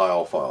the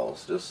compile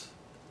files. Just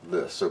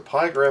this. So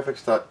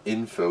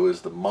pigraphics.info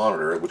is the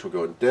monitor, which will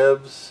go in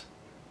devs.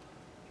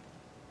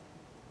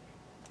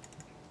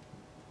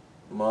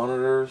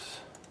 Monitors.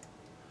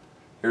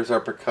 Here's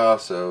our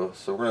Picasso.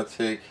 So we're going to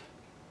take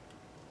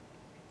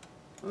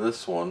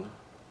this one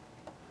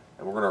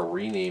and we're going to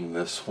rename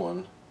this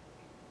one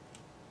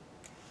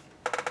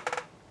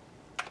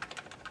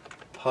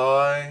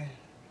Pi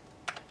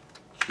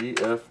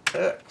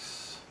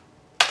GFX.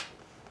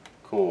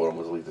 Cool. I'm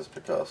going to delete this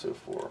Picasso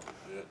 4.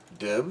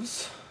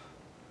 Devs.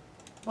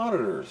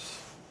 Monitors.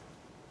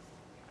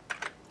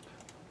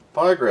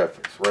 Pi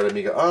graphics. Right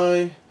Amiga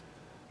I.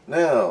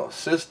 Now,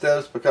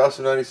 sysdevs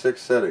Picasso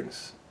 96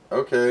 settings.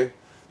 Okay.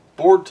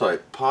 Board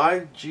type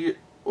Pi G.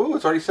 Oh,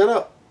 it's already set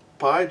up.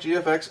 Pi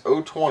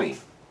GFX 020.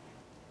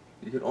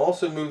 You can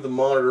also move the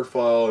monitor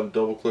file and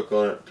double click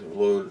on it to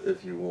load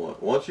if you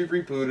want. Once you've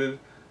rebooted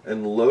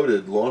and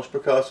loaded, launch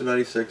Picasso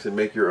 96 and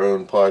make your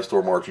own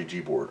PiStorm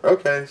RTG board.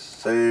 Okay,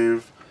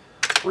 save,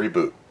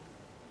 reboot.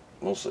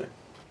 We'll see.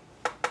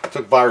 I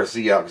took virus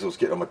Z out because it was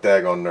getting on my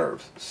daggone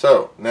nerves.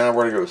 So, now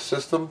we're going to go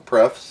System,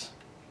 Prefs,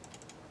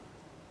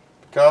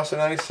 Picasso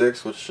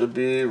 96, which should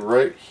be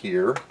right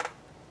here.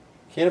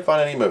 Can't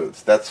find any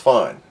modes. That's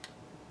fine.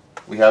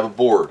 We have a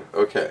board.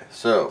 Okay,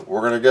 so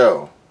we're going to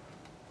go.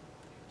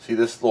 See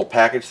this little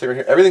package thing right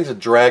here? Everything's a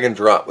drag and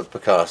drop with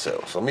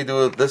Picasso. So let me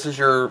do it. This is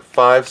your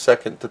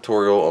 5-second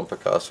tutorial on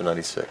Picasso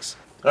 96.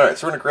 Alright,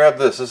 so we're going to grab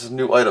this. This is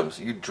new items.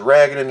 You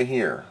drag it into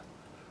here.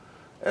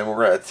 And we're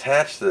going to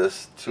attach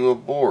this to a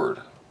board.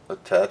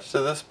 Attach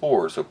to this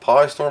board. So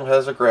PiStorm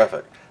has a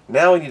graphic.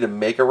 Now we need to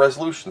make a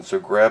resolution. So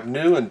grab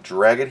new and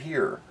drag it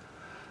here.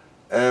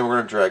 And we're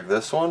going to drag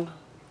this one.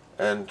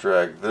 And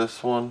drag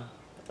this one.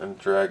 And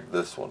drag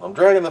this one. I'm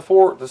dragging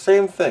the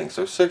same thing.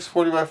 So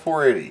 640 by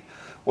 480.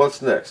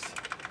 What's next?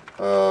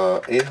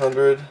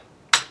 800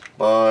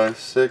 by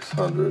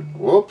 600.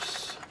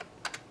 Whoops.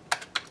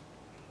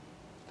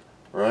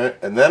 Right,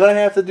 and then I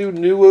have to do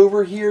new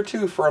over here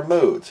too for a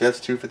mode. So that's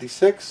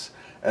 256,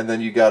 and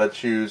then you got to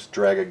choose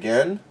drag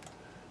again,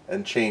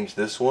 and change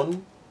this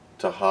one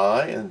to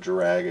high, and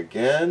drag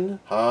again,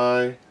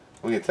 high.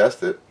 We can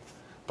test it,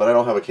 but I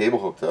don't have a cable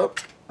hooked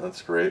up.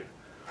 That's great.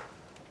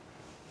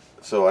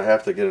 So I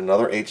have to get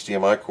another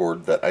HDMI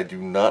cord that I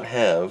do not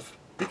have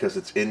because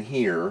it's in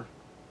here.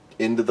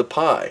 Into the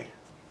Pi,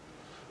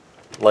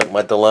 like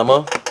my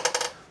dilemma.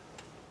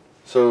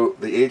 So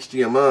the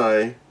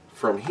HDMI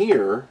from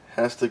here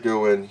has to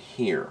go in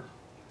here,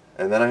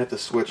 and then I have to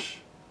switch.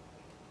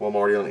 Well, I'm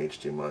already on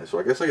HDMI, so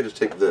I guess I could just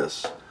take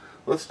this.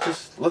 Let's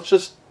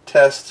just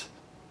test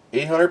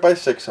 800 by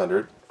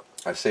 600.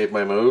 I saved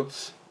my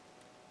modes.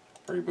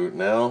 Reboot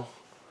now.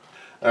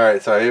 All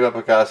right, so I gave up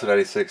Picasso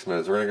 96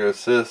 modes. We're gonna go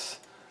sys,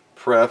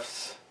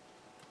 prefs,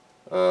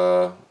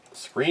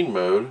 screen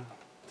mode.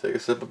 Take a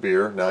sip of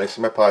beer. Now you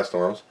see my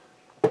PiStorms.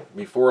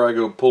 Before I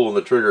go pulling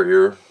the trigger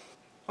here,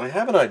 I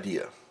have an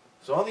idea.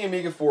 So on the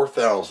Amiga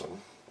 4000,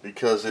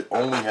 because it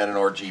only had an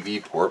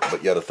RGB port,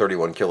 but yet a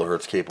 31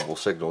 kilohertz capable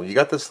signal, you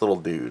got this little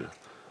dude,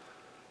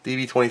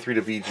 DB23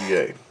 to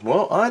VGA.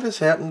 Well, I just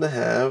happened to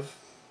have,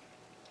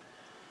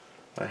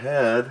 I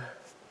had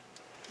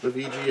the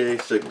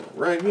VGA signal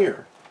right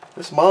here.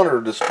 This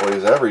monitor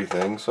displays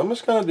everything, so I'm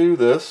just going to do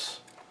this.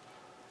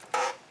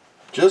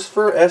 Just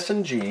for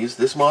S&Gs,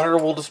 this monitor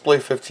will display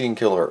 15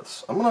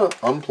 kilohertz. I'm going to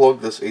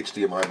unplug this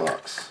HDMI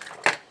box.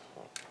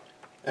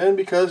 And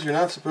because you're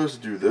not supposed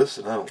to do this,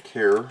 and I don't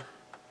care, I'm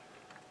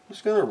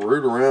just going to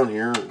root around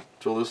here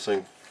until this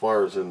thing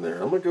fires in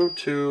there. I'm going to go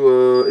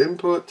to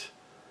input,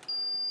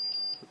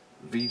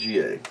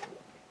 VGA.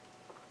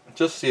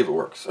 Just see if it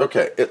works.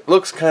 Okay, it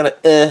looks kind of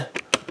eh,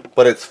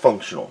 but it's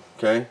functional,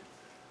 okay?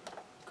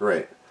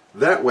 Great.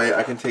 That way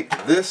I can take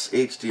this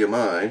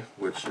HDMI,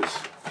 which is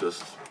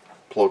just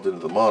plugged into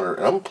the monitor,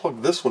 and I'm going to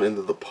plug this one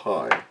into the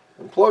Pi.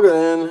 And plug it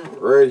in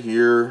right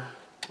here,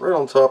 right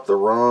on top of the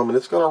ROM, and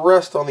it's going to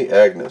rest on the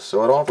Agnes,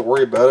 so I don't have to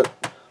worry about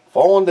it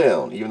falling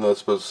down, even though it's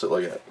supposed to sit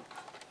like that.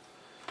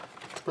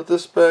 Put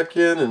this back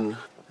in, and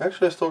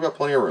actually I still got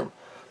plenty of room.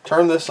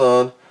 Turn this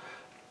on.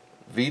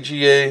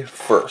 VGA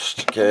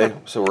first, okay?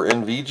 So we're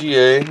in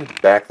VGA.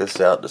 Back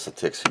this out just a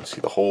tick so you can see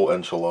the whole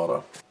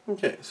enchilada.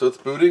 Okay, so it's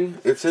booting.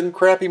 It's in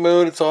crappy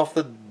mode. It's off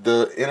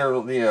the inner,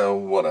 you know,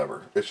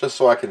 whatever. It's just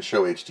so I can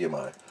show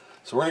HDMI.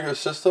 So we're gonna go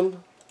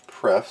System,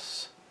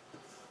 Prefs,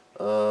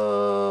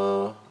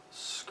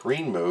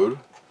 Screen Mode.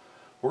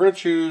 We're gonna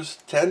choose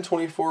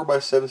 1024 by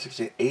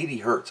 760, 80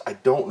 hertz. I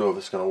don't know if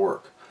it's gonna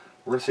work.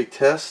 We're gonna say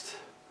Test,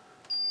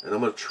 and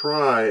I'm gonna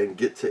try and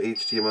get to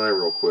HDMI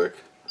real quick.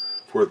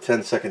 Before the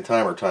 10-second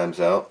timer times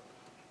out.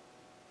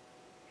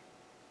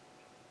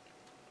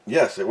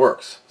 Yes, it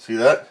works. See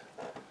that?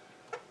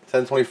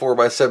 1024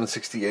 by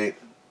 768,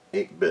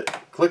 8-bit.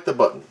 Click the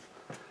button.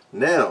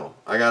 Now,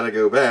 I gotta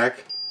go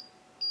back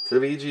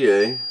to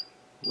VGA,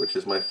 which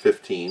is my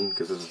 15,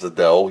 because this is the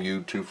Dell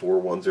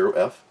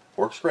U2410F.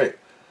 Works great.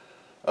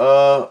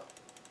 I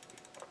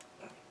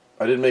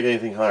didn't make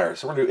anything higher.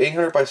 So we're gonna do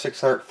 800 by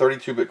 600,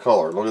 32-bit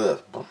color. Look at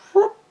this.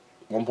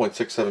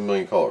 1.67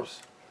 million colors.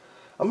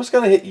 I'm just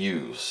going to hit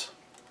use,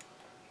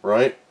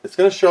 right? It's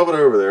going to shove it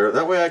over there.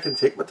 That way I can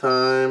take my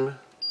time.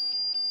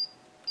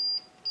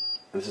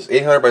 This is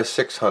 800 by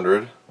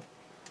 600,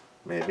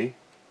 maybe.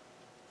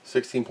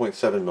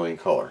 16.7 million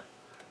color.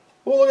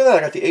 Oh, look at that. I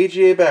got the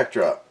AGA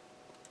backdrop.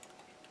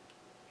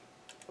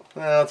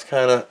 Well, it's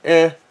kind of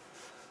eh.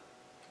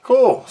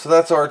 Cool. So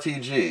that's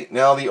RTG.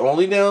 Now, the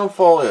only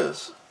downfall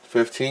is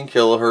 15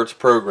 kilohertz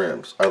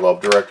programs. I love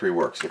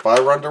DirectoryWorks. If I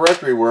run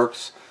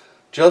DirectoryWorks,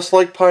 just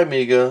like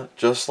Amiga,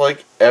 just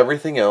like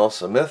everything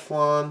else, a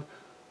Mythlon,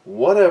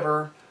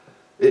 whatever,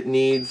 it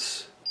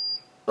needs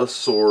a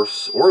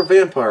source, or a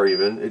Vampire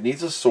even, it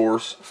needs a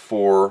source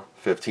for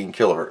 15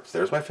 kilohertz.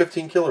 There's my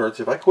 15 kilohertz.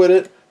 If I quit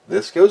it,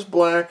 this goes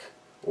black,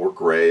 or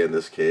gray in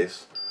this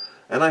case,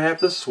 and I have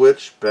to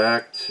switch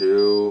back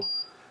to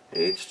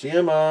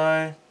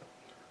HDMI.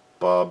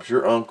 Bob's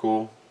your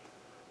uncle.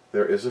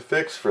 There is a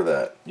fix for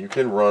that. You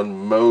can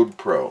run Mode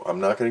Pro. I'm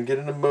not going to get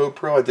into Mode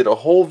Pro. I did a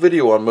whole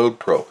video on Mode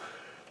Pro.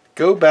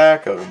 Go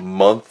back a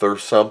month or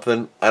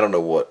something, I don't know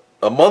what,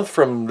 a month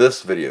from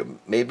this video,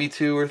 maybe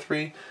 2 or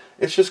 3.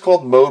 It's just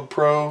called Mode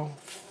Pro,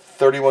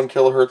 31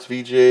 kilohertz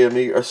VGA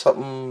Amiga, or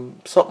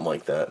something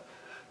like that.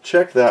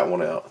 Check that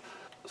one out.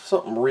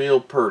 Something real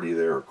purty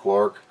there,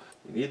 Clark.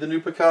 You need the new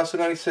Picasso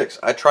 96.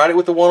 I tried it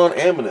with the one on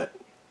Aminet.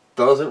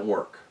 Doesn't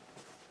work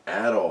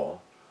at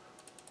all.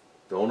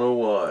 Don't know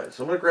why.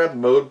 So I'm going to grab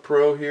Mode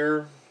Pro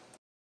here.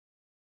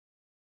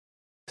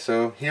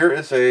 So here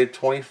is a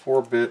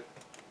 24-bit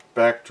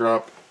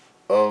backdrop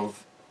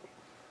of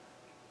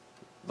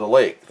the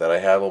lake that I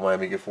have on my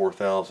Amiga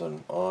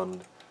 4000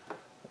 on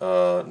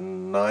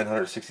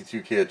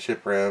 962K of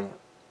chip RAM,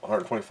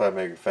 125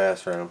 meg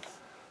fast RAM,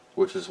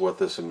 which is what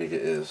this Amiga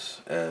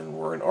is, and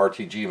we're in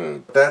RTG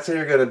mode. That's how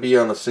you're going to be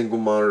on a single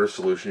monitor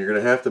solution. You're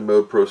going to have to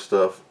Mode Pro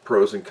stuff.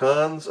 Pros and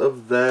cons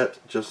of that,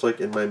 just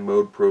like in my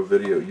Mode Pro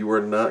video. You are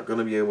not going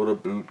to be able to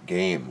boot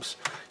games.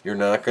 You're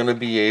not going to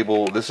be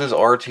able, this is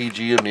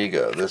RTG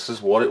Amiga. This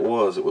is what it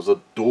was. It was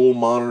a dual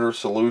monitor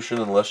solution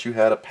unless you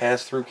had a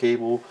pass-through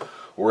cable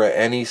or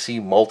an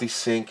NEC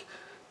multi-sync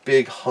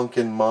big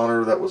hunkin'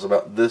 monitor that was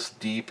about this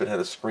deep and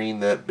had a screen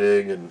that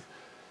big, and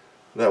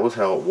that was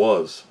how it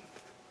was.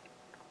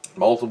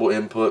 Multiple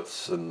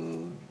inputs,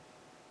 and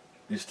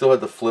you still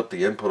had to flip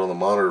the input on the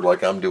monitor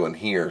like I'm doing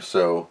here.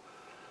 So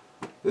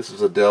this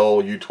is a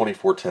Dell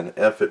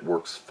U2410F. It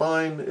works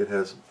fine. It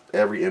has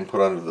every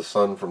input under the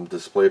sun, from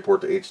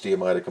DisplayPort to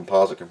HDMI to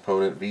composite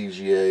component,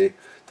 VGA.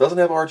 Doesn't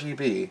have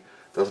RGB,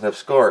 doesn't have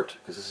SCART,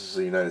 because this is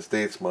a United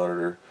States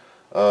monitor.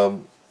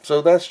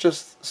 So that's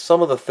just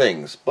some of the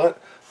things. But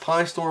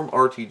PiStorm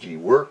RTG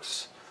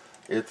works.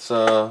 It's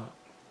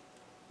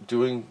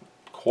doing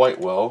quite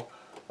well.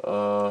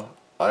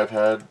 I've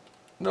had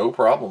no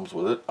problems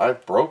with it.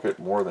 I've broke it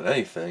more than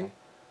anything.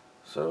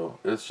 So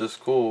it's just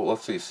cool.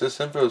 Let's see.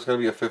 Sysinfo is going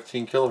to be a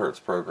 15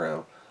 kilohertz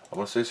program. I'm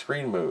going to say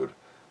screen mode.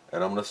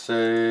 And I'm going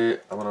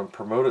to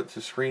promote it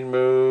to screen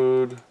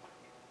mode.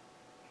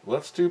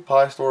 Let's do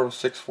PiStorm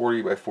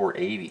 640 by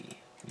 480.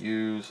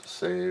 Use,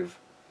 save.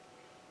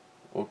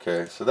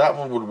 Okay, so that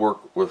one would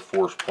work with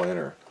Force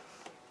Planer.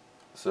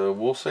 So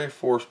we'll say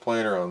Force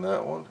Planer on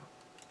that one.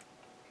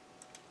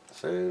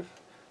 Save.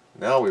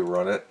 Now we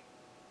run it.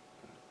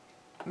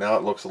 Now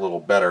it looks a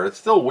little better. It's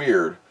still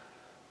weird,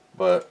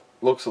 but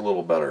looks a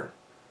little better.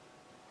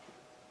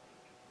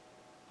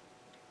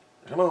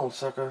 Come on,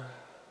 sucker.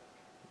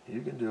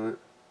 You can do it.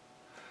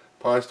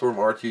 PiStorm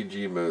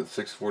RTG mode,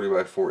 640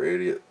 by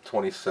 480 at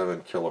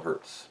 27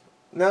 kilohertz.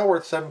 Now we're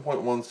at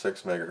 7.16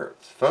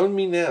 megahertz. Phone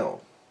me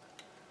now.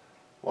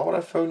 Why would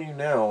I phone you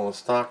now on a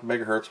stock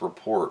megahertz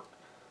report?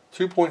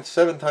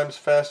 2.7 times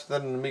faster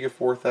than an Amiga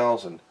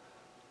 4000.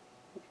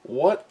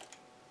 What?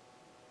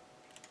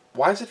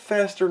 Why is it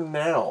faster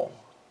now?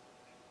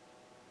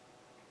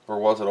 Or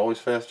was it always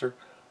faster?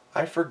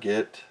 I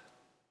forget.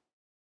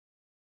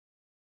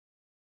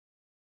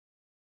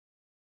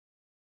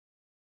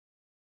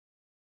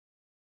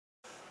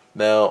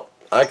 Now,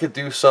 I could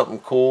do something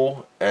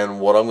cool, and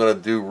what I'm going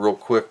to do real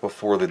quick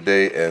before the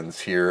day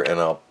ends here, and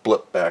I'll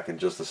blip back in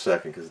just a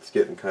second because it's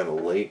getting kind of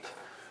late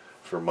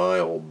for my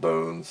old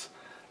bones.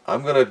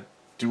 I'm going to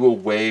do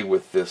away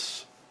with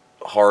this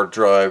hard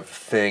drive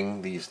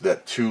thing,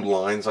 that 2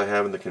 lines I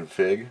have in the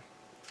config.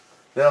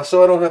 Now,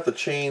 so I don't have to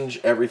change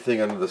everything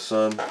under the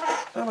sun,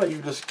 how about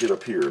you just get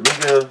up here?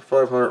 Amiga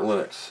 500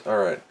 Linux.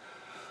 Alright.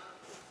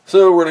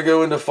 So we're going to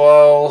go into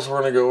files, we're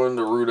going to go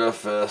into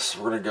rootfs,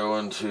 we're going to go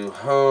into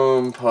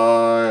home,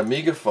 pi,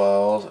 Amiga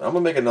files. I'm going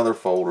to make another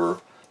folder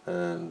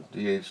and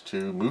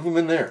DH2, move them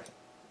in there.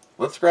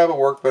 Let's grab a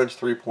Workbench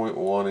 3.1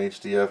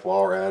 HDF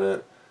while we're at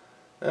it.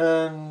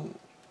 And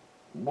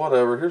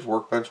whatever, here's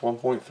Workbench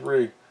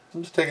 1.3.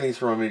 I'm just taking these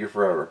from Amiga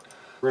Forever.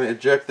 We're going to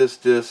eject this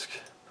disk,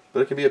 but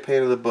it can be a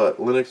pain in the butt.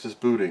 Linux is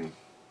booting.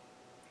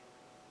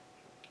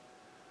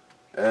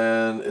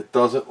 And it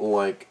doesn't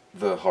like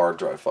the hard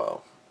drive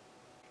file.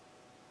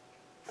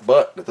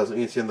 But that doesn't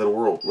mean it's the end of the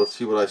world. Let's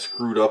see what I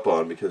screwed up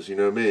on, because you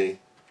know me.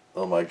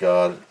 Oh my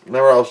god.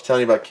 Remember I was telling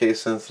you about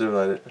case sensitive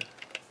and I didn't.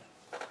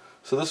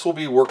 So this will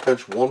be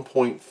Workbench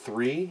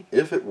 1.3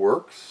 if it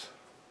works.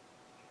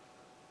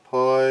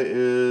 Pi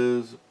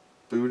is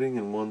booting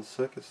in 1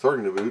 second. It's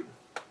starting to boot,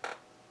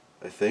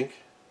 I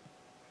think.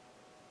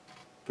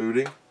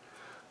 Booting.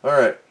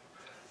 Alright.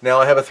 Now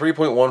I have a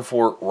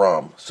 3.14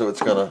 ROM, so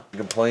it's gonna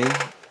complain.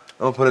 I'm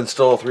gonna put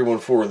install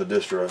 3.14 in the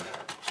disk drive,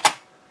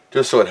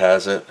 just so it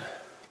has it.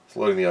 It's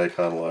loading the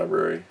icon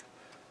library.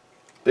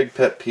 Big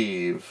pet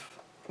peeve.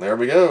 There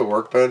we go.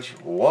 Workbench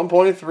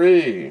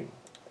 1.3.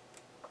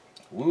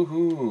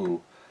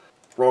 Woohoo!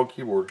 Wrong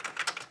keyboard.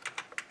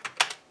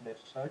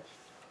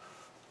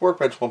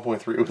 Workbench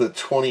 1.3 with a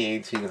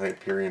 2018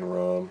 Hyperion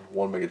ROM,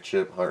 1 mega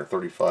chip,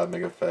 135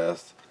 mega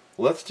fast.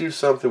 Let's do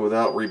something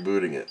without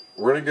rebooting it.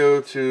 We're going to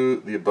go to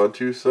the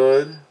Ubuntu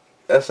side,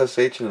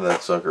 SSH into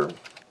that sucker,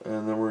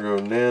 and then we're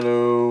going to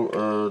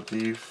nano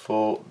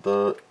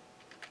default.config.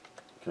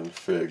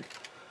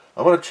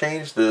 I'm going to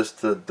change this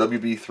to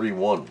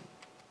WB31.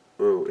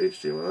 Oh,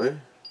 HDMI.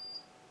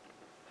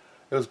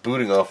 It was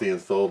booting off the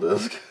install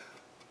disk.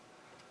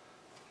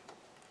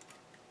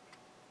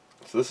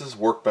 So this is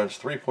Workbench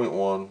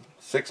 3.1,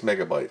 6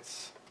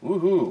 megabytes.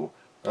 Woohoo!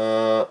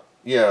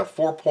 Yeah,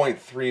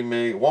 4.3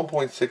 meg,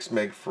 1.6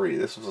 meg free.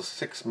 This was a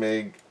 6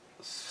 meg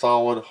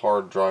solid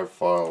hard drive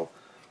file,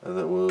 and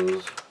it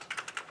was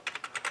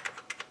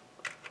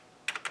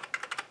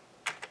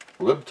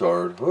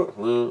libtard.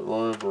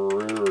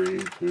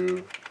 Library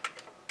to.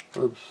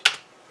 Oops.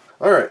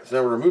 All right, so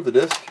now we'll remove the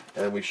disk,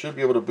 and we should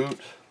be able to boot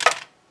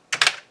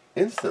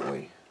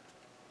instantly.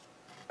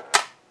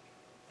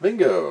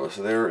 Bingo!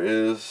 So there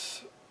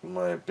is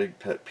my big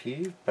pet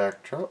peeve.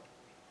 Backdrop.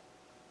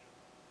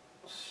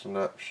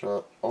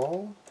 Snapshot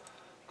all.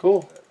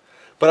 Cool.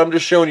 But I'm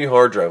just showing you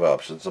hard drive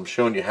options. I'm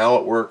showing you how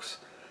it works,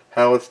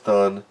 how it's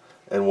done,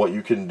 and what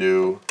you can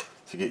do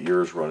to get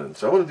yours running.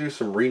 So I'm going to do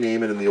some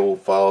renaming in the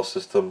old file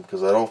system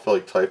because I don't feel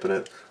like typing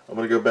it. I'm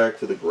going to go back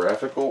to the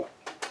graphical,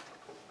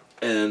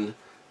 and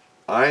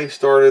I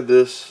started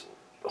this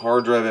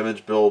hard drive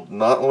image build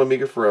not on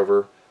Amiga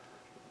Forever,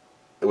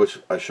 which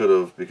I should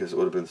have because it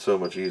would have been so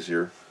much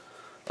easier.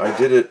 I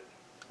did it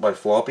by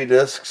floppy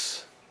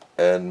disks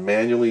and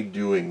manually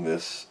doing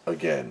this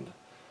again,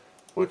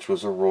 which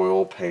was a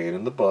royal pain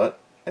in the butt,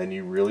 and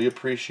you really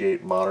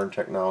appreciate modern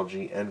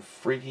technology and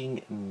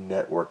freaking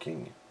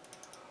networking.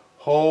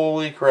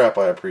 Holy crap,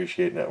 I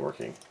appreciate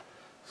networking.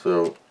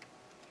 So,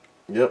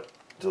 yep,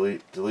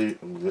 delete.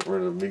 I'm getting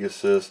rid of Amiga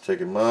Sys,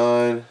 taking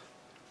mine,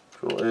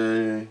 Control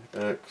A,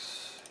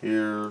 X,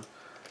 here,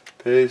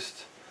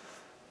 paste,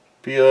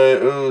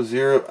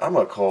 PIO0, I'm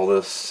gonna call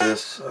this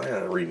Sys, I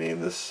gotta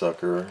rename this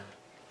sucker.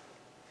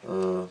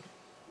 Go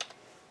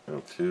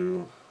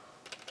to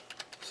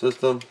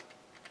System,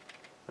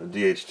 and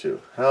DH2.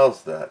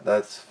 How's that?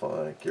 That's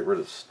fine. Get rid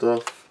of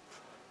stuff.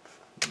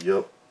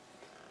 Yup.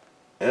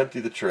 Empty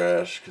the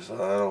trash because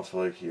I don't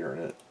feel like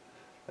hearing it.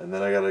 And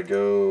then I gotta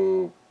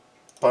go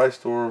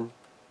PiStorm,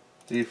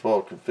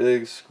 default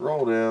config,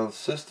 scroll down,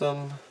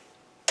 System.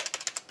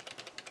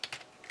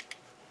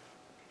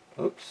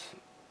 Oops.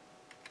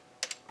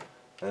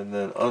 And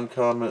then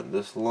uncomment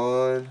this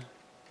line.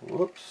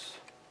 Whoops.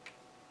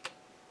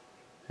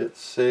 Hit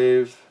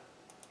save.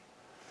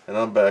 And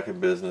I'm back in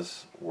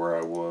business where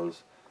I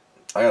was.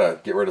 I gotta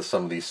get rid of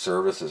some of these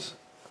services.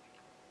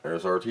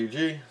 There's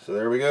RTG. So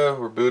there we go.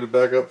 We're booted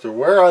back up to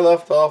where I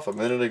left off a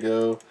minute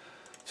ago.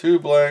 2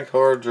 blank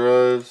hard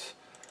drives,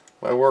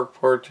 my work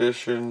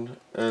partition,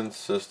 and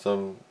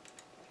system.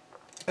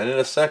 And in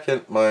a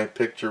second, my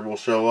picture will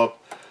show up.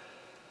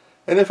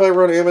 And if I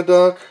run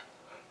Amidoc,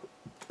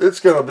 it's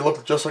gonna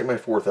look just like my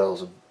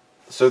 4000.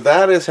 So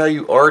that is how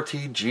you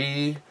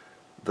RTG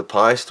the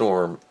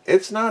PiStorm.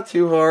 It's not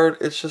too hard.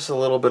 It's just a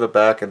little bit of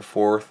back and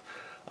forth.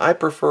 I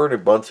prefer an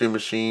Ubuntu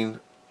machine.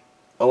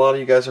 A lot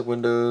of you guys are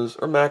Windows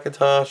or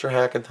Macintosh or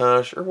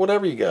Hackintosh or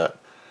whatever you got.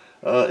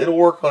 It'll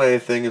work on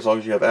anything as long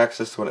as you have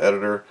access to an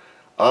editor.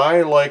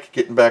 I like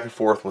getting back and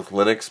forth with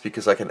Linux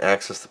because I can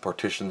access the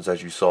partitions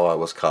as you saw I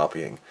was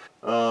copying.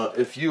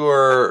 If you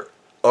are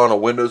on a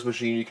Windows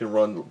machine, you can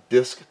run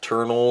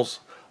diskinternals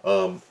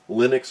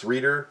Linux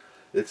reader.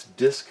 It's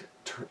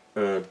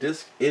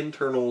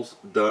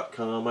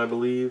diskinternals.com, I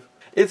believe.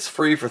 It's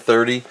free for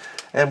 30,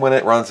 and when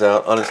it runs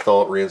out,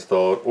 uninstall it,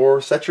 reinstall it,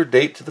 or set your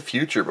date to the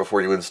future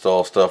before you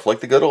install stuff like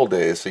the good old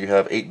days, so you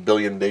have 8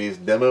 billion days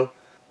demo.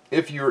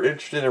 If you're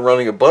interested in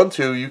running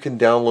Ubuntu, you can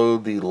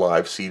download the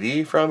live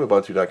CD from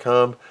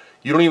ubuntu.com.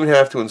 You don't even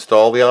have to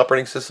install the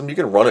operating system. You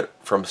can run it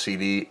from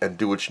CD and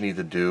do what you need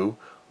to do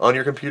on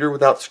your computer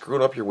without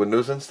screwing up your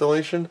Windows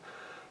installation.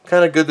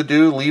 Kind of good to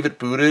do. Leave it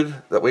booted.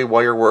 That way,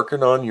 while you're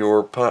working on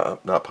your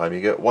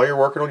while you're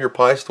working on your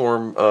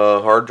PiStorm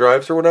hard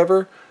drives or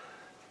whatever,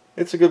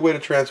 it's a good way to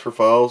transfer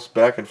files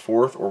back and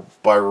forth, or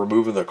by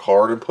removing the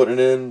card and putting it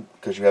in,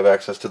 because you have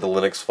access to the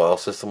Linux file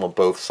system on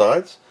both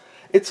sides.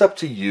 It's up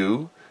to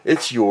you.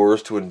 It's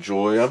yours to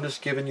enjoy. I'm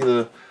just giving you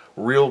the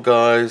real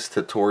guy's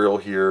tutorial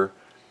here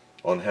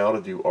on how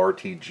to do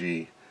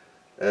RTG,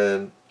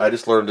 and I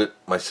just learned it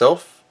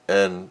myself,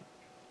 and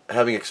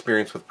having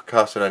experience with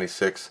Picasso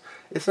 96,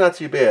 it's not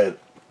too bad.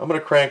 I'm going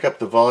to crank up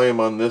the volume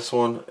on this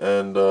one,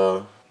 and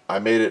I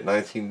made it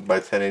 19 by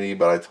 1080,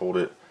 but I told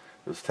it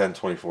was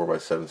 1024 by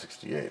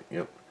 768.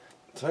 Yep.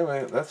 So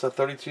anyway, that's a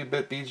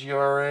 32-bit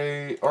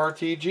BGRA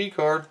RTG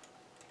card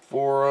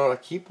for, I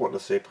keep wanting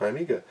to say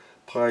Amiga.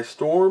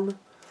 PiStorm,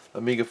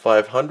 Amiga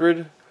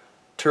 500,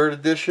 Turd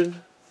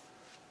Edition.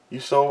 You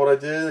saw what I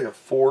did. I got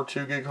 4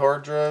 2-gig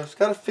hard drives.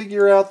 Got to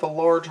figure out the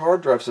large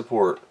hard drive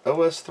support.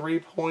 OS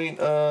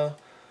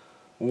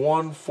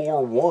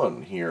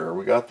 3.141 here.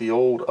 We got the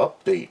old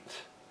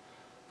update.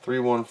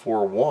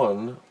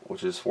 3141,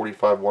 which is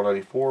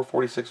 45.194,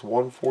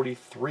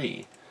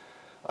 46.143.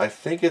 I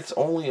think it's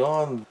only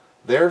on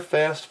their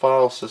fast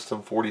file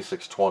system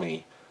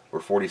 4620 or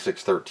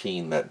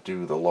 4613 that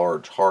do the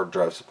large hard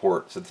drive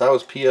support. Since I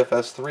was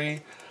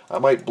PFS3, I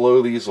might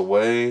blow these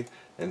away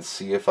and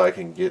see if I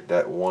can get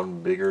that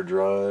one bigger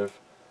drive.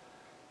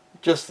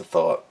 Just a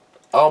thought.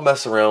 I'll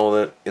mess around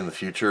with it in the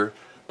future.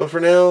 But for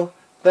now,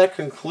 that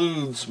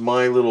concludes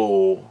my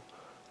little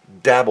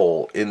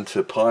dabble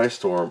into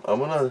PiStorm. I'm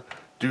going to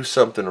do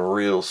something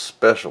real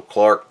special,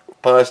 Clark.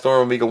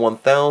 PiStorm Amiga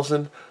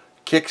 1000,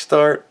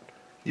 Kickstart.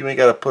 You ain't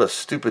got to put a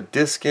stupid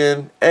disk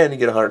in, and you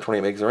get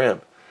 120 megs of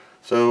RAM.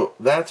 So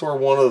that's where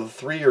one of the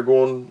 3 are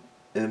going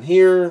in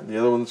here, the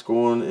other one's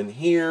going in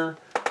here,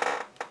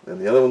 and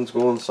the other one's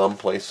going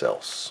someplace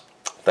else.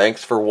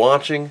 Thanks for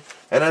watching,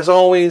 and as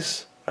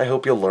always, I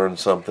hope you learned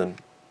something.